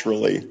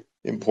culturally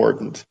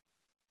important.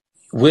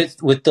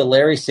 With the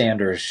Larry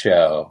Sanders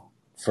Show,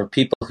 for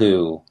people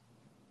who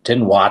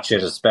didn't watch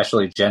it,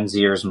 especially Gen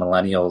Zers,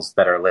 millennials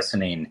that are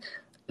listening,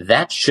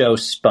 that show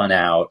spun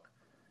out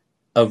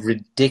a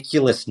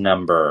ridiculous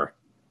number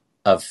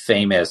of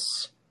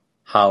famous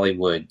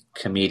Hollywood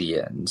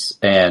comedians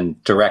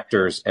and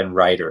directors and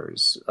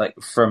writers, like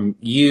from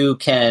you,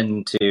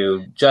 Ken,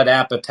 to Judd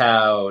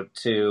Apatow,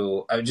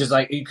 to just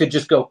like you could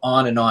just go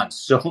on and on.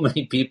 So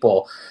many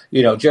people,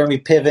 Jeremy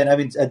Piven. I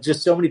mean,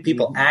 just so many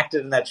people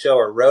acted in that show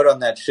or wrote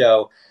on that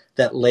show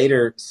that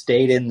later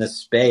stayed in the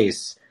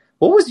space.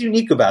 What was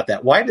unique about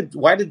that? Why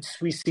did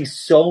we see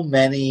so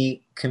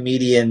many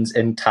comedians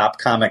and top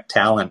comic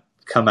talent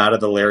come out of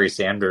the Larry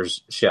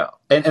Sanders Show?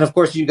 And of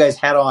course, you guys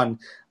had on,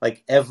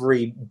 like,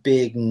 every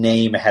big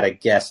name had a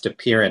guest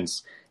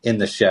appearance in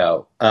the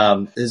show.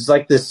 It's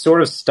like this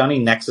sort of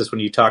stunning nexus when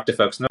you talk to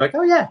folks and they're like,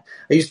 oh yeah,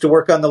 I used to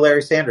work on the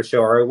Larry Sanders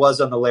Show, or I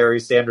was on the Larry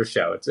Sanders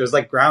Show. It was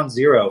like ground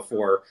zero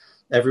for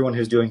everyone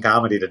who's doing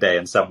comedy today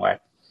in some way.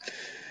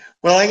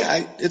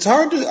 Well, it's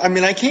hard to,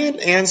 I can't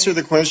answer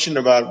the question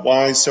about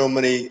why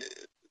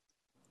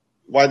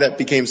that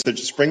became such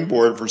a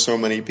springboard for so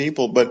many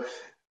people. But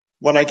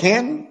what I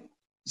can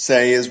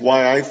say is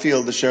why I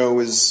feel the show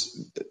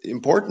is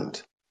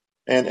important.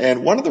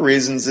 And one of the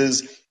reasons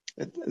is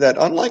that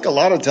unlike a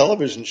lot of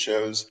television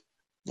shows,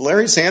 the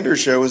Larry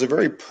Sanders Show is a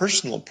very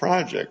personal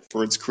project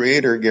for its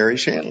creator, Gary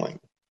Shandling.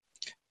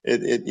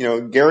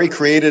 Gary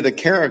created a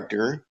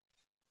character,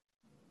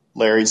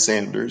 Larry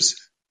Sanders,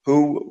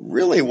 who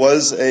really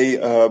was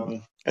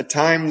at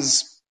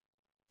times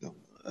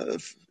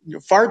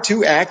far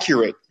too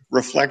accurate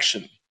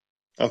reflection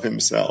of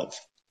himself,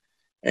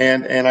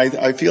 and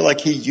I feel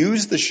like he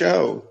used the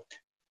show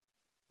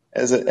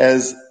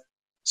as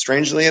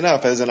strangely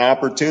enough as an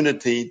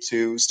opportunity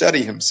to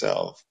study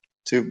himself.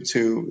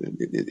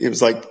 It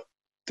was like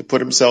to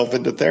put himself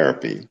into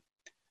therapy.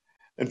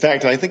 In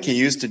fact, I think he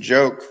used to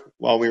joke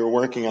while we were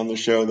working on the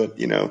show that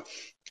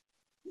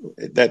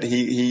that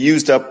he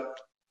used up.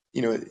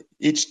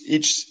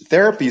 Each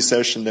therapy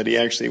session that he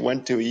actually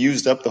went to, he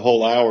used up the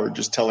whole hour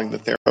just telling the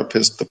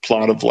therapist the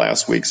plot of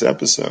last week's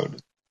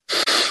episode.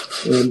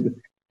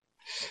 And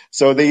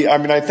so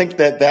I think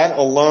that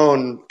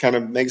alone kind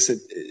of makes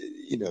it,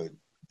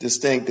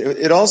 distinct.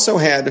 It also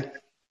had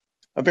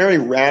a very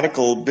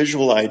radical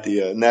visual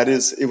idea, and that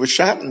is it was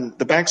shot in,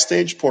 the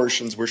backstage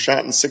portions were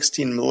shot in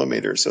 16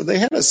 millimeters. So they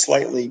had a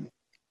slightly,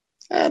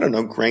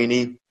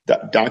 grainy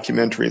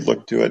documentary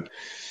look to it.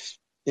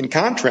 In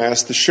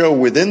contrast, the show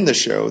within the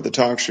show, the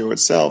talk show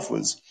itself,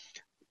 was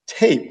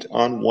taped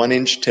on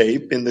 1-inch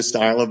tape in the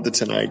style of The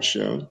Tonight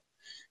Show.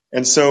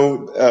 And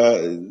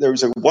so there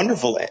was a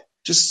wonderful,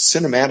 just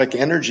cinematic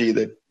energy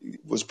that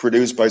was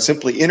produced by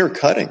simply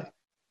intercutting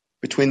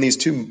between these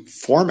two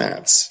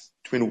formats,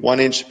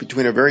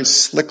 between a very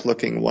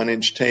slick-looking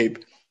 1-inch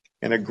tape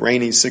and a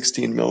grainy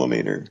 16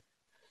 millimeter.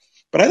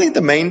 But I think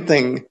the main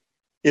thing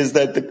is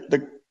that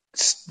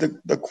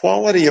the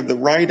quality of the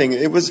writing,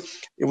 it was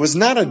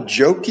not a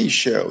jokey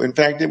show. In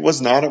fact,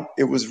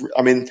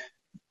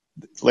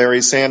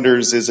 Larry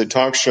Sanders is a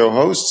talk show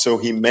host, so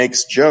he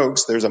makes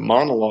jokes. There's a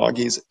monologue.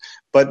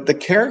 But the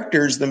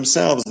characters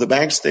themselves, the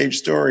backstage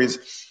stories,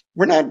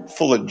 were not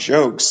full of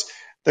jokes.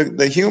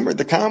 The humor,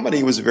 the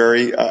comedy was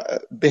very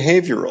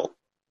behavioral.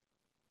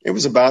 It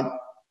was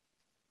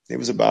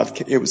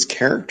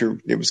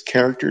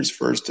characters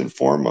first and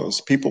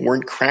foremost. People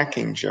weren't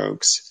cracking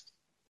jokes.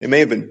 They may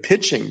have been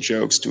pitching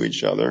jokes to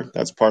each other.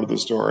 That's part of the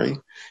story.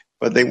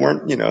 But they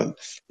weren't,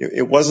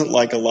 it wasn't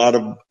like a lot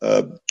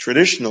of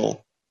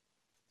traditional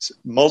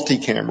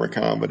multi-camera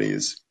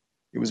comedies.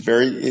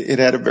 It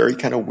had a very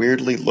kind of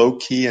weirdly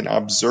low-key and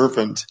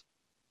observant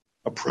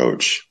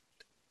approach.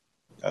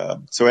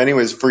 So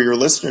anyways, for your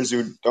listeners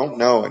who don't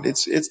know it,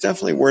 it's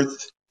definitely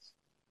worth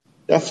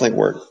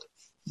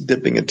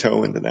dipping a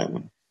toe into that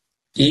one.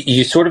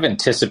 You sort of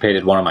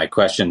anticipated one of my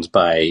questions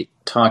by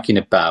talking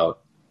about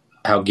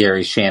how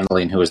Gary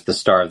Shandling, who is the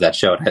star of that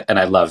show, and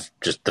I love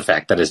just the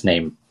fact that his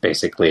name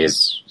basically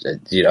is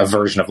a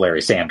version of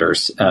Larry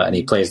Sanders, and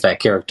he plays that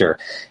character,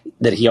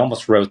 that he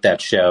almost wrote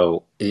that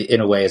show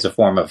in a way as a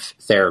form of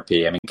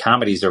therapy. I mean,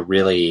 comedy is a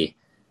really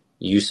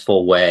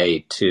useful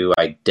way to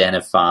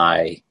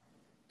identify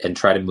and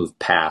try to move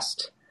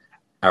past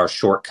our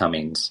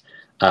shortcomings.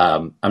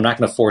 I'm not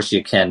going to force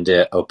you, Ken,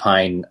 to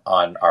opine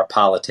on our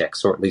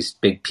politics, or at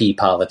least big P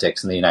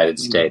politics in the United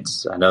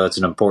States. I know that's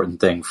an important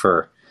thing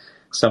for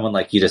someone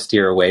like you to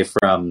steer away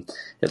from,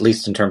 at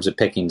least in terms of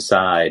picking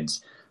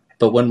sides.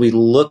 But when we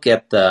look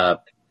at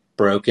the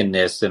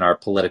brokenness in our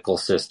political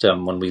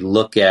system, when we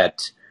look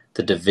at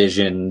the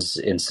divisions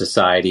in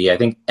society, I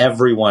think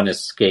everyone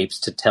escapes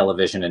to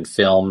television and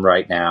film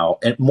right now,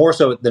 and more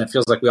so than it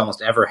feels like we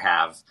almost ever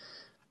have,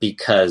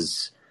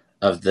 because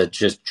of the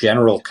just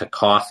general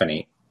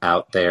cacophony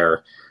out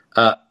there.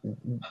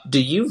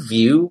 Do you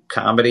view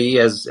comedy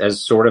as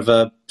sort of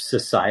a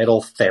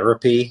societal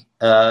therapy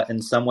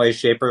in some way,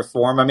 shape, or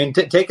form? I mean,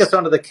 take us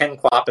onto the Ken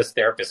Kwapis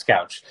therapist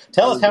couch.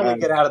 Tell us how we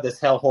get out of this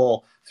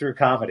hellhole through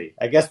comedy.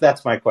 I guess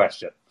that's my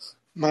question.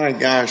 My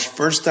gosh,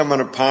 first I'm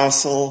an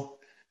apostle,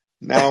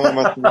 now I'm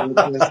a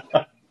therapist.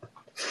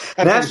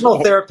 I don't National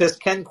know.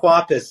 therapist Ken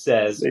Kwapis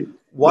says, They,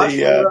 watch they,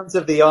 reruns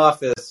of The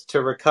Office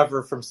to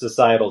recover from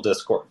societal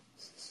discord.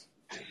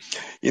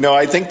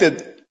 I think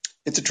that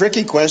it's a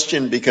tricky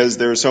question because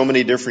there are so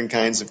many different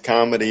kinds of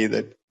comedy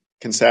that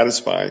can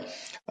satisfy.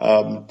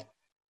 Um,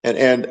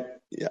 and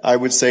I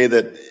would say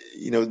that,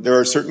 there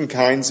are certain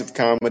kinds of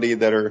comedy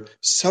that are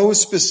so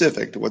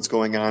specific to what's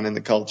going on in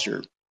the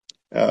culture.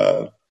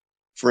 Uh,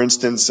 for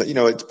instance,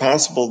 it's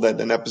possible that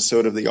an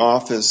episode of The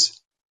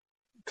Office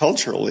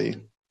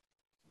culturally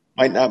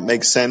might not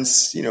make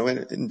sense,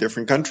 in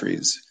different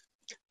countries.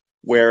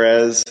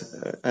 Whereas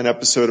an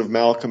episode of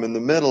Malcolm in the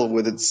Middle,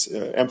 with its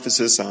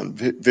emphasis on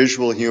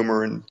visual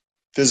humor and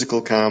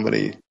physical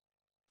comedy,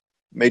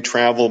 may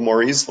travel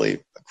more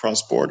easily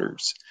across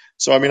borders.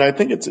 So, I mean, I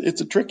think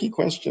it's a tricky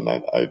question.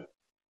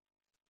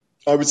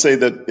 I would say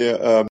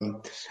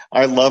that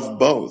I love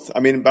both. I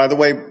mean, by the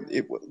way,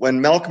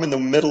 when Malcolm in the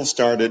Middle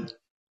started,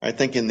 I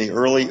think in the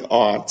early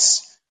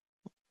aughts,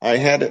 I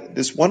had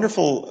this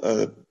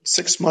wonderful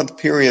 6-month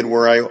period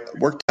where I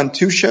worked on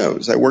two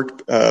shows. I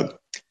worked on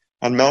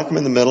Malcolm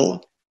in the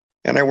Middle,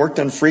 and I worked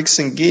on Freaks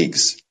and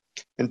Geeks,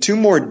 and two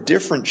more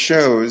different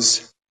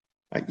shows.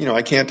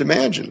 I can't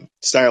imagine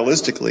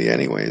stylistically,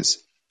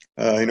 anyways.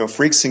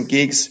 Freaks and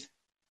Geeks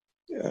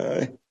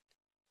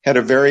had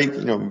a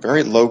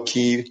very low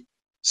key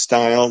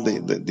style.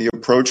 The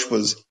approach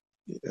was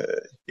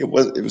it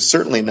was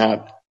certainly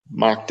not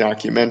mock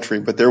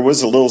documentary, but there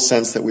was a little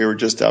sense that we were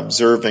just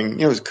observing,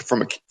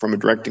 from a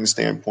directing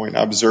standpoint,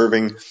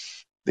 observing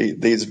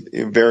these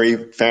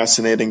very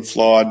fascinating,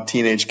 flawed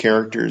teenage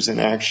characters in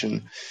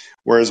action.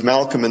 Whereas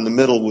Malcolm in the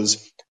Middle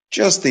was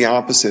just the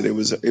opposite. It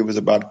was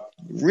about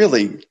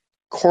really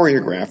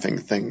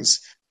choreographing things,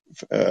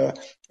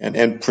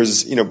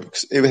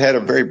 it had a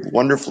very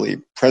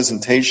wonderfully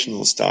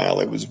presentational style.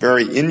 It was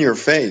very in your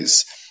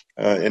face,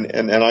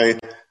 and I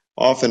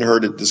often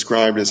heard it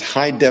described as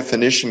high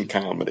definition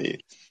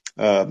comedy.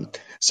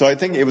 So I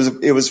think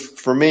it was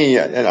for me,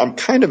 and I'm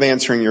kind of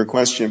answering your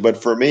question,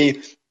 but for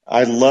me,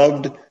 I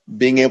loved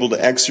being able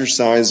to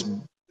exercise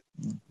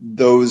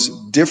those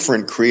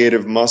different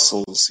creative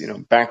muscles,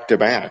 back to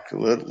back,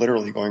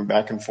 literally going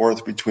back and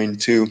forth between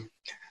two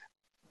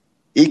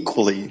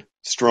equally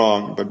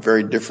strong but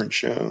very different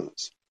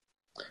shows.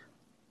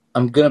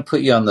 I'm going to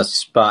put you on the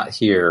spot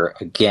here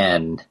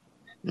again,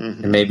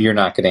 and maybe you're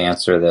not going to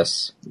answer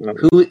this.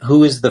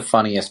 Who is the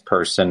funniest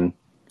person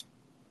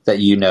that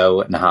you know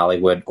in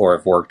Hollywood or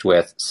have worked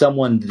with?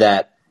 Someone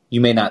that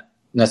you may not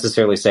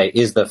necessarily say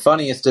is the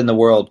funniest in the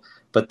world,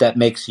 but that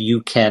makes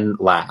you Ken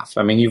laugh.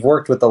 I mean, you've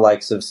worked with the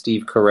likes of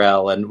Steve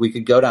Carell, and we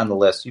could go down the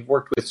list. You've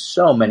worked with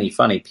so many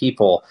funny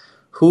people.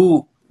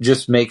 Who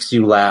just makes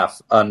you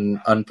laugh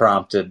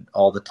unprompted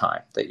all the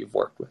time that you've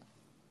worked with?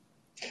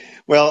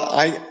 Well,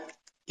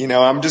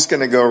 I'm just going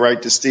to go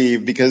right to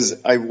Steve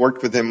because I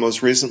worked with him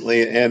most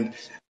recently, and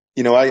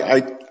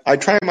I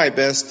try my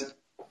best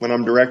when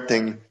I'm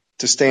directing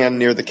to stand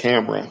near the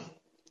camera,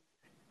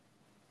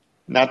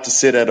 not to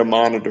sit at a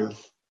monitor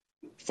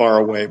far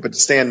away, but to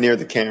stand near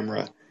the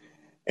camera.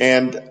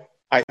 And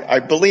I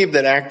believe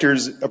that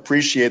actors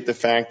appreciate the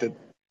fact that,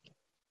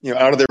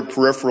 out of their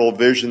peripheral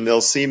vision, they'll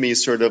see me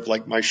sort of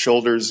like my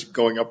shoulders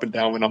going up and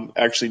down when I'm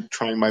actually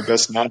trying my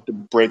best not to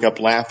break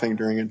up laughing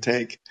during a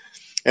take.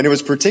 And it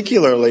was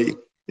particularly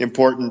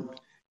important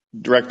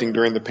directing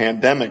during the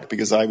pandemic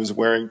because I was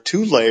wearing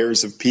 2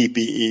 layers of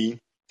PPE,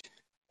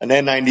 an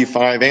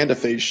N95 and a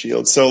face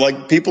shield. So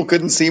like people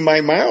couldn't see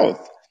my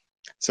mouth.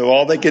 So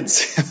all they could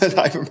see,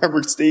 I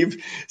remember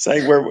Steve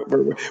saying,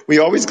 we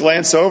always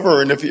glance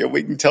over, and if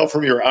we can tell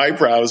from your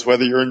eyebrows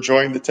whether you're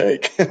enjoying the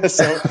take.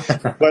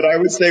 But I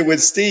would say with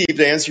Steve,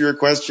 to answer your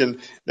question,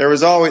 there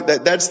was always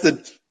that's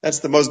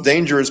the most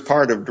dangerous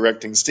part of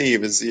directing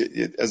Steve. Is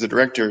as a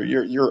director,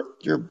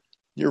 you're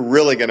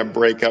really going to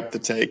break up the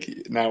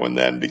take now and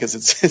then because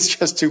it's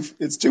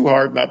just too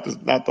hard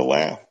not to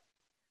laugh.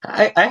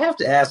 I have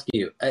to ask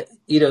you,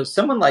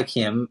 someone like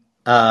him,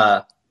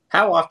 how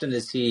often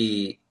is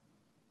he,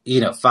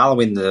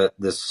 following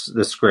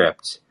the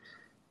script,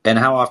 and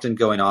how often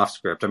going off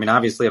script? I mean,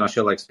 obviously on a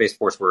show like Space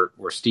Force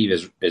where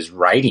Steve is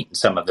writing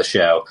some of the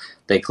show,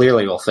 they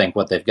clearly will think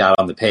what they've got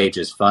on the page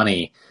is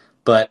funny.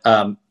 But,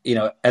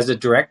 as a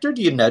director,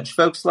 do you nudge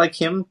folks like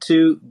him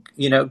to,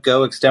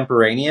 go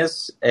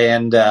extemporaneous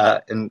and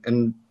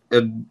do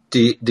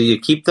you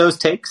keep those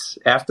takes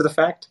after the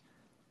fact?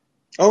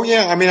 Oh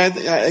yeah, I mean,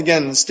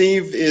 again,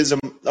 Steve is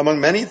among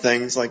many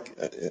things like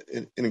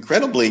an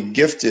incredibly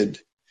gifted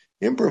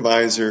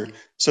improviser.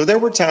 So there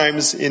were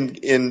times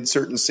in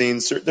certain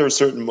scenes, there were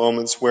certain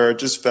moments where it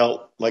just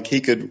felt like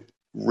he could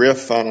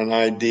riff on an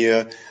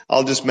idea.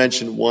 I'll just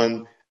mention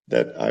one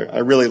that I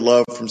really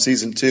love from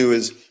season 2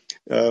 is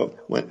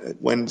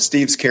when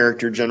Steve's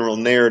character, General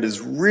Naird,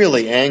 is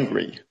really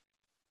angry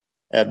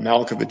at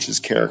Malkovich's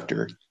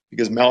character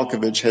because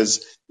Malkovich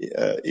has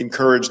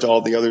encouraged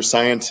all the other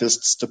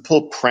scientists to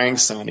pull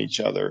pranks on each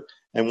other,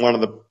 and one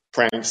of the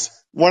pranks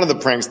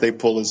they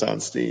pull is on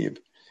Steve,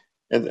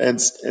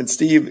 and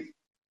Steve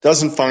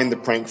doesn't find the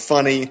prank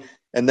funny,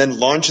 and then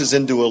launches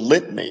into a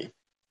litany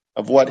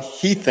of what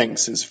he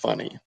thinks is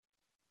funny.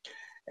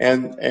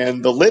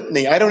 And the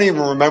litany, I don't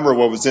even remember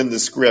what was in the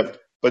script,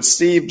 but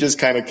Steve just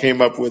kind of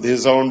came up with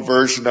his own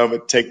version of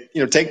it. Take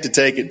to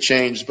take it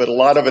changed, but a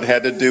lot of it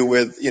had to do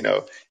with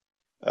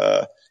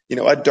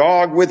a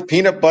dog with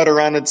peanut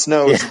butter on its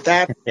nose. Yeah.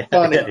 That's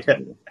funny. Yeah.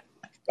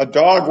 A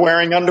dog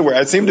wearing underwear.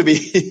 I seem to be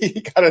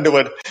he got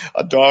into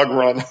a dog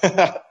run,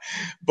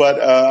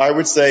 but I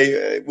would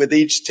say with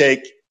each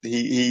take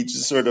he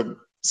just sort of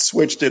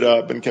switched it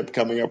up and kept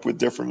coming up with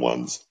different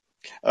ones.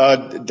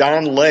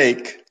 Don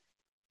Lake,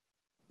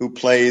 who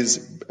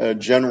plays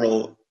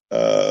General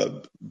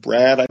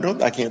Brad.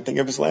 I can't think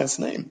of his last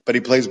name, but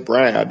he plays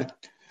Brad,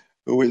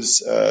 who is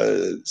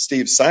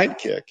Steve's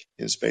sidekick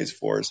in Space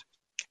Force,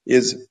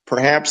 is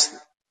perhaps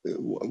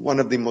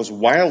one of the most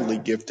wildly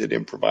gifted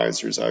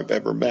improvisers I've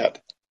ever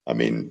met. I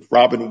mean,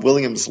 Robin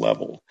Williams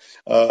level.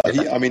 He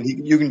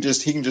can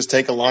just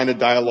take a line of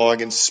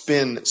dialogue and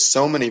spin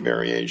so many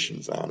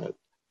variations on it.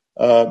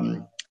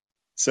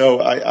 So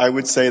I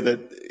would say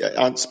that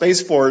on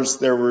Space Force,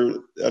 there were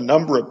a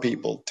number of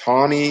people,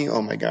 Tawny,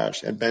 oh my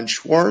gosh, and Ben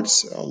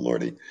Schwartz, oh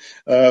lordy,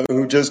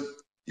 who just,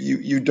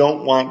 you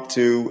don't want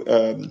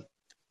to,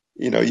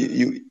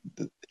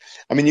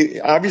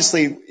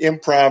 obviously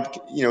improv,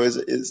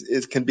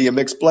 is can be a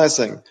mixed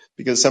blessing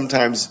because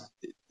sometimes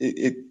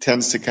it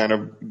tends to kind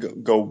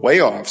of go way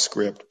off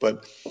script.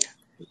 But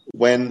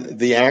when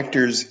the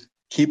actors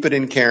keep it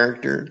in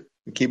character,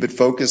 keep it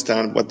focused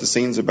on what the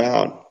scene's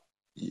about,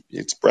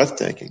 it's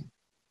breathtaking.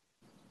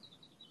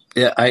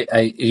 Yeah,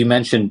 you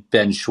mentioned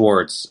Ben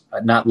Schwartz.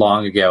 Not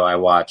long ago, I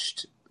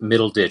watched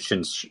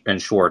Middleditch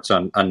and Schwartz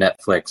on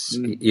Netflix.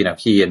 Mm.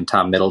 He and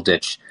Tom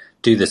Middleditch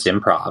do this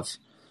improv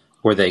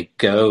where they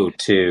go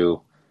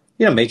to,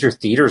 major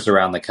theaters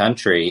around the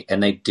country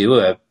and they do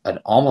an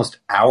almost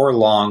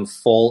hour-long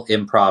full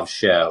improv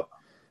show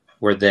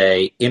where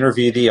they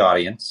interview the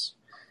audience.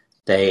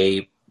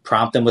 They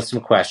prompt them with some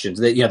questions.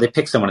 They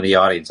pick someone in the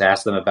audience,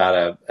 ask them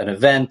about an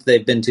event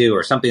they've been to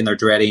or something they're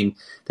dreading.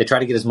 They try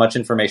to get as much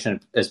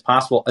information as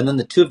possible. And then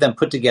the two of them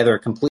put together a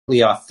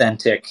completely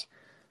authentic,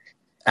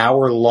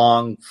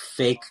 hour-long,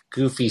 fake,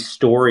 goofy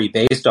story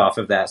based off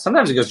of that.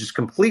 Sometimes it goes just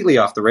completely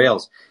off the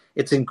rails.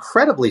 It's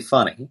incredibly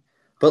funny,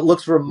 but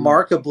looks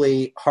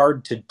remarkably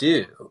hard to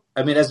do.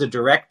 I mean, as a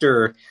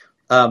director,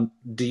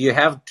 do you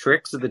have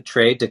tricks of the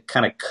trade to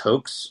kind of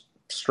coax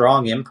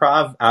strong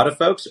improv out of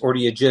folks, or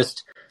do you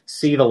just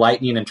see the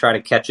lightning and try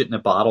to catch it in a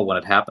bottle when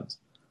it happens?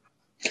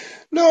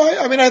 No,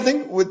 I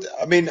think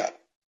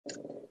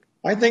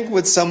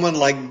with someone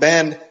like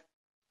Ben,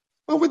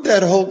 well, with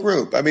that whole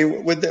group, I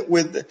mean,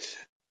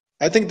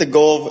 I think the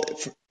goal,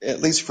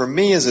 at least for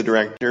me as a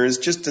director, is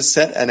just to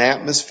set an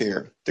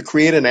atmosphere, to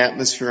create an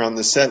atmosphere on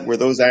the set where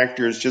those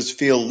actors just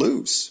feel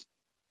loose.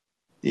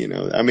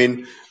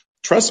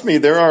 Trust me,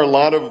 there are a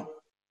lot of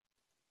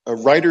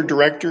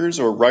writer-directors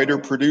or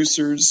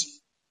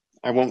writer-producers,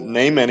 I won't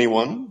name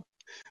anyone,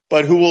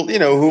 but who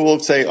will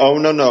say, oh,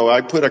 no,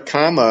 I put a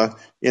comma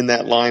in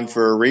that line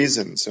for a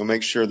reason, so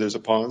make sure there's a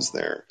pause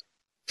there.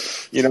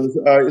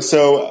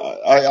 So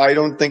I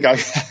don't think I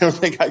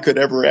could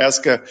ever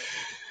ask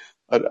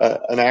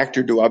an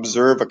actor to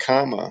observe a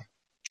comma.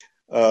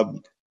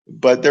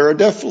 But there are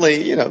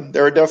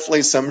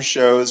definitely some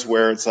shows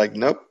where it's like,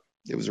 nope,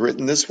 it was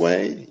written this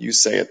way, you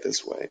say it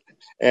this way.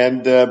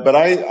 And but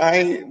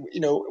I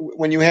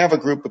when you have a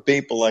group of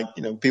people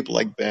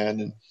like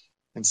Ben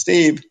and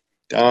Steve,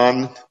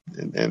 Don,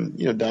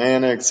 and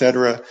Diana,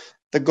 etc.,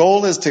 the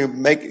goal is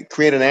to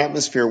create an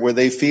atmosphere where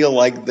they feel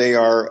like they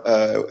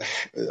are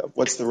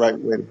what's the right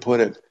way to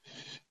put it?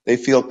 They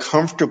feel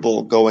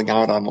comfortable going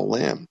out on a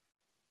limb.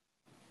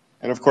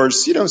 And of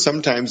course,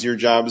 sometimes your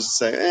job is to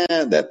say,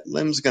 that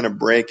limb's going to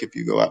break if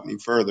you go out any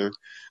further.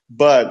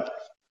 But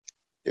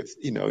if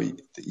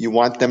you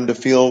want them to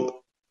feel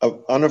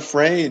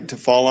unafraid to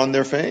fall on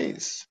their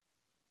face.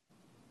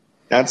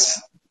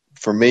 That's,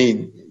 for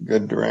me,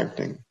 good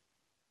directing.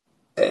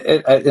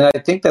 And I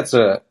think that's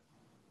a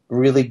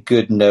really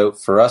good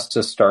note for us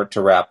to start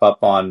to wrap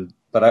up on.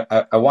 But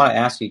I want to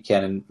ask you,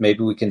 Ken, and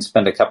maybe we can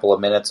spend a couple of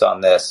minutes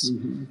on this.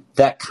 Mm-hmm.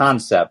 That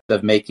concept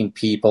of making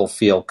people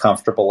feel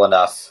comfortable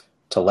enough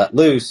to let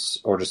loose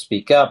or to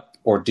speak up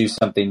or do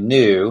something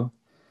new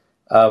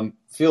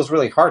feels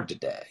really hard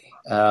today.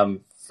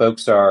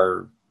 Folks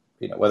are,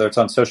 whether it's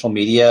on social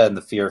media and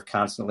the fear of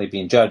constantly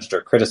being judged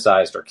or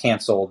criticized or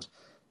canceled,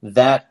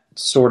 that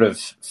sort of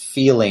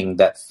feeling,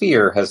 that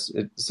fear has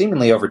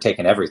seemingly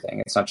overtaken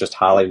everything. It's not just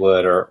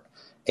Hollywood or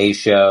a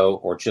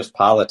show or just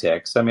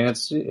politics. I mean,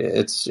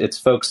 it's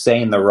folks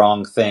saying the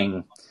wrong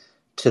thing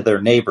to their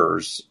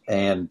neighbors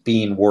and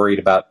being worried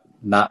about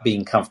not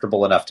being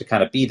comfortable enough to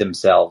kind of be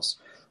themselves.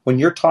 When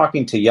you're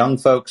talking to young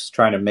folks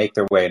trying to make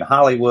their way in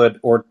Hollywood,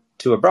 or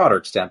to a broader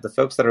extent, the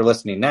folks that are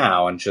listening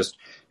now and just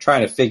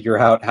trying to figure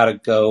out how to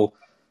go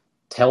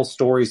tell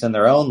stories in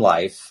their own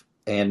life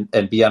and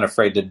be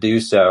unafraid to do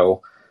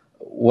so,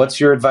 what's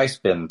your advice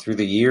been through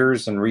the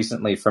years and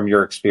recently from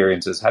your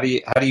experiences? How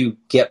do you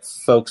get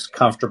folks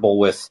comfortable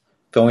with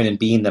going and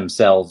being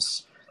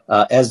themselves.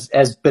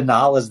 As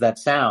banal as that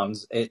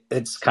sounds,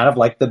 it's kind of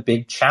like the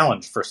big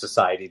challenge for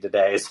society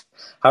today is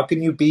how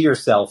can you be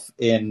yourself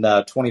in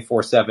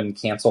 24/7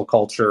 cancel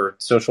culture,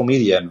 social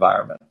media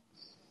environment?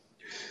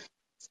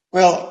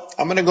 Well,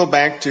 I'm going to go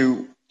back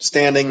to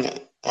standing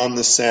on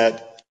the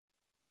set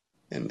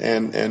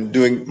and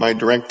doing my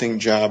directing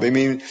job. I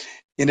mean,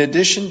 in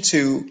addition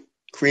to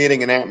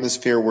creating an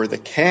atmosphere where the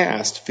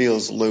cast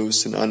feels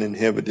loose and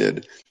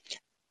uninhibited,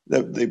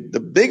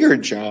 the bigger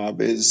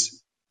job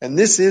is, and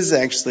this is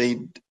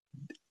actually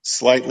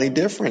slightly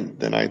different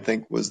than I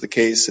think was the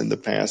case in the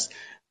past.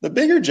 The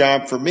bigger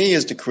job for me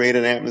is to create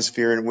an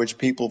atmosphere in which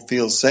people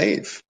feel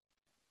safe,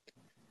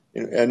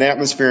 an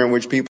atmosphere in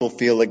which people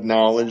feel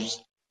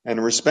acknowledged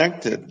and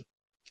respected.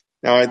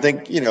 Now, I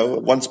think,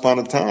 once upon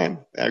a time,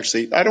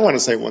 actually, I don't want to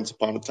say once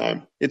upon a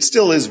time, it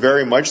still is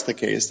very much the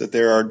case that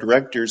there are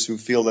directors who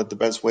feel that the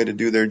best way to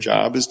do their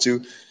job is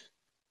to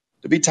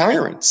be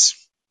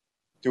tyrants,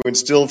 to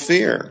instill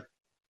fear,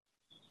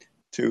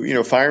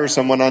 to, fire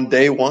someone on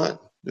day one,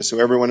 just so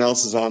everyone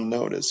else is on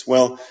notice.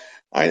 Well,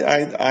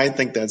 I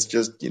think that's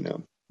just,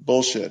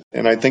 bullshit.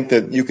 And I think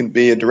that you can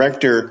be a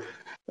director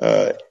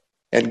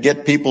and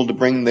get people to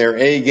bring their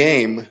A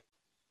game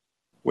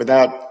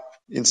without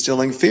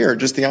instilling fear.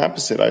 Just the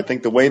opposite. I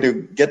think the way to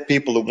get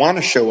people to want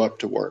to show up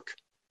to work,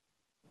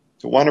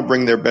 to want to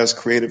bring their best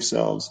creative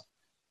selves,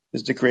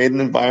 is to create an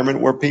environment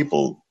where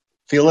people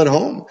feel at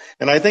home.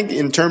 And I think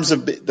in terms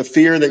of the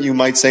fear that you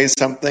might say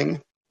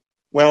something,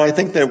 well, I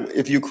think that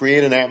if you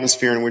create an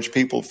atmosphere in which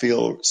people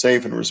feel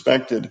safe and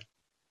respected,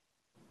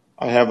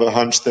 I have a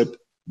hunch that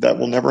that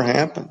will never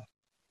happen.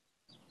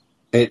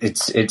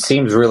 It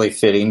seems really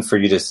fitting for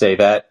you to say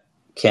that,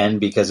 Ken,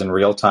 because in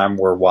real time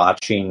we're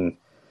watching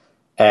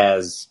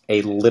as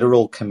a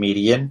literal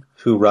comedian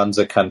who runs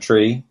a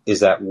country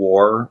is at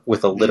war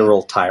with a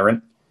literal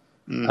tyrant.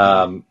 Mm-hmm.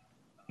 I'm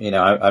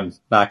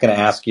not going to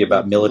ask you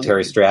about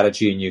military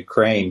strategy in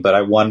Ukraine, but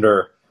I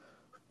wonder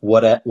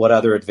what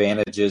other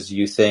advantages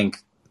you think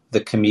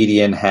the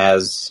comedian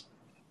has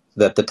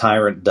that the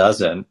tyrant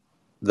doesn't,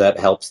 that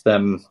helps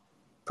them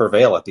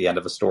prevail at the end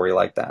of a story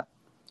like that.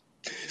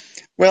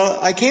 Well,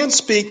 I can't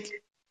speak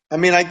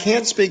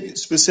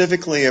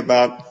specifically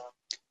about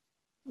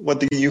what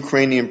the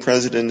Ukrainian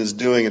president is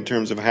doing in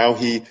terms of how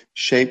he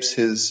shapes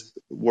his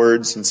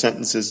words and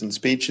sentences and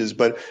speeches,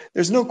 but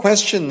there's no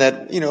question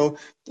that,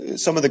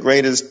 some of the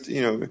greatest,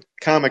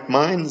 comic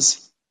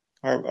minds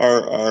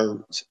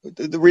are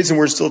the reason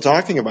we're still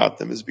talking about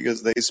them is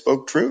because they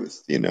spoke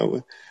truth,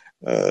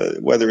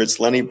 whether it's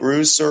Lenny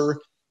Bruce or,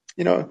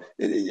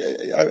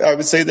 I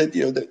would say that,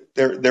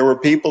 that there were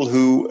people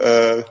who,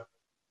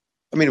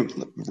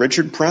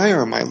 Richard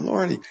Pryor, my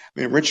lord.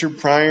 Richard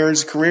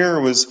Pryor's career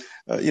was,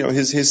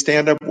 his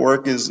stand-up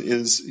work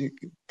is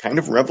kind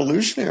of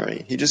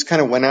revolutionary. He just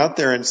kind of went out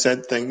there and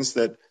said things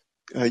that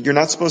you're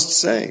not supposed to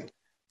say.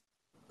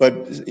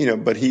 But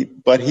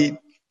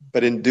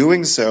in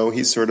doing so,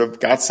 he sort of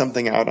got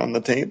something out on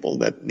the table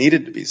that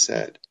needed to be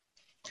said.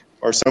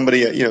 Or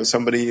somebody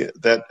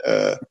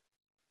that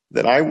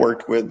I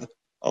worked with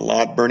a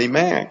lot, Bernie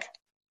Mac.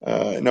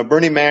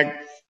 Bernie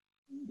Mac.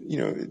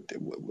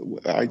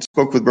 I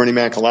spoke with Bernie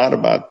Mac a lot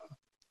about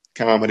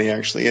comedy,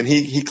 actually, and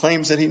he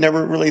claims that he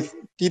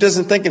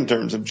doesn't think in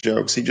terms of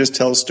jokes. He just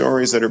tells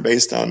stories that are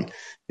based on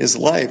his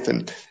life,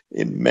 and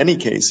in many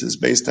cases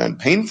based on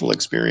painful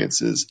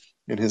experiences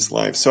in his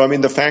life. So,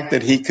 the fact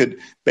that he could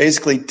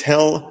basically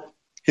tell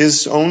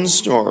his own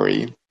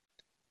story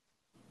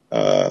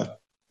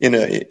in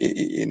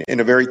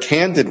a very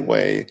candid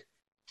way,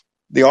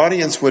 the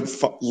audience would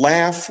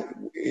laugh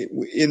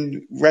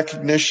in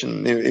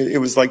recognition. It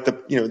was like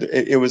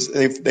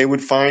they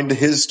would find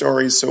his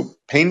stories so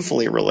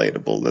painfully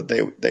relatable that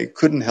they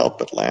couldn't help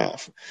but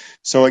laugh.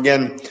 So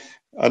again,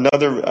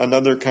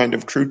 another kind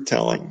of truth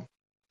telling,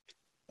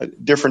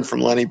 different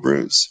from Lenny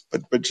Bruce,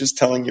 but just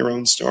telling your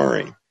own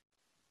story.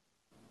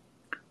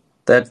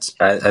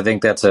 I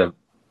think that's a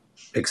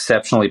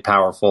exceptionally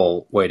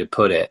powerful way to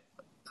put it.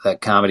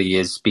 That comedy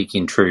is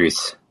speaking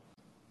truth.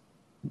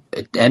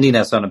 Ending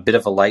us on a bit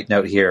of a light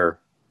note here,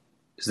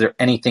 is there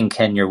anything,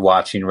 Ken, you're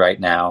watching right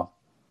now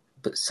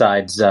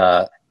besides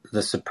the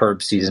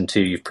superb season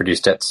 2 you've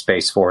produced at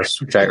Space Force,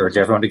 which I urge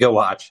everyone to go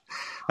watch?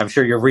 I'm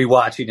sure you're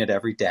rewatching it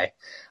every day.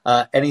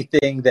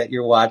 Anything that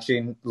you're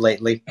watching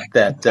lately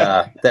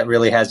that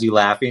really has you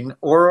laughing,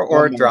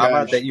 or a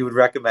drama that you would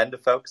recommend to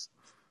folks?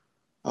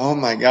 Oh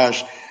my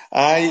gosh,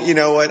 you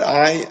know what,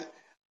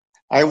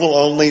 I will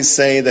only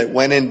say that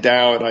when in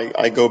doubt,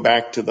 I go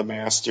back to the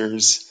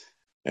Masters.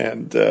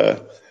 And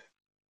that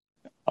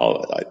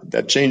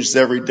changes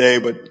every day,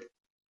 but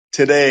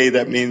today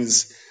that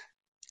means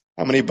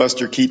how many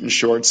Buster Keaton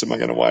shorts am I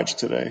going to watch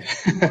today?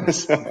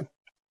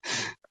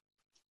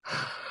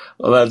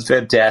 Well, that's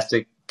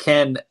fantastic.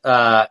 Ken,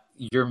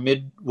 your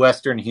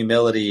Midwestern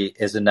humility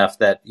is enough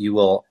that you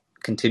will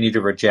continue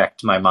to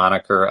reject my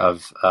moniker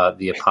of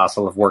the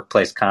apostle of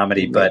workplace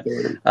comedy, but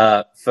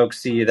folks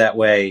see you that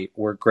way.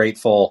 We're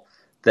grateful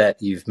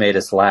that you've made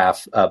us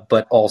laugh,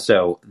 but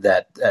also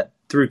that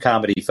through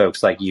comedy,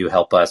 folks like you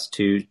help us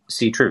to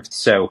see truth.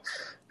 So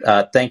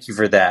thank you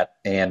for that.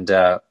 And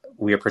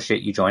we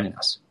appreciate you joining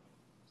us.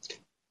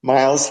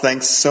 Miles,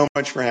 thanks so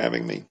much for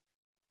having me.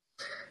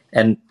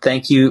 And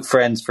thank you,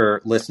 friends,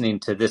 for listening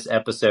to this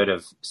episode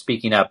of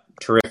Speaking Up.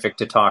 Terrific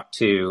to talk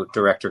to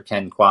Director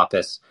Ken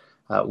Kwapis.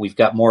 We've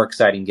got more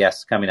exciting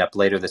guests coming up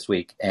later this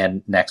week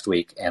and next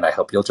week, and I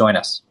hope you'll join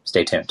us.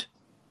 Stay tuned.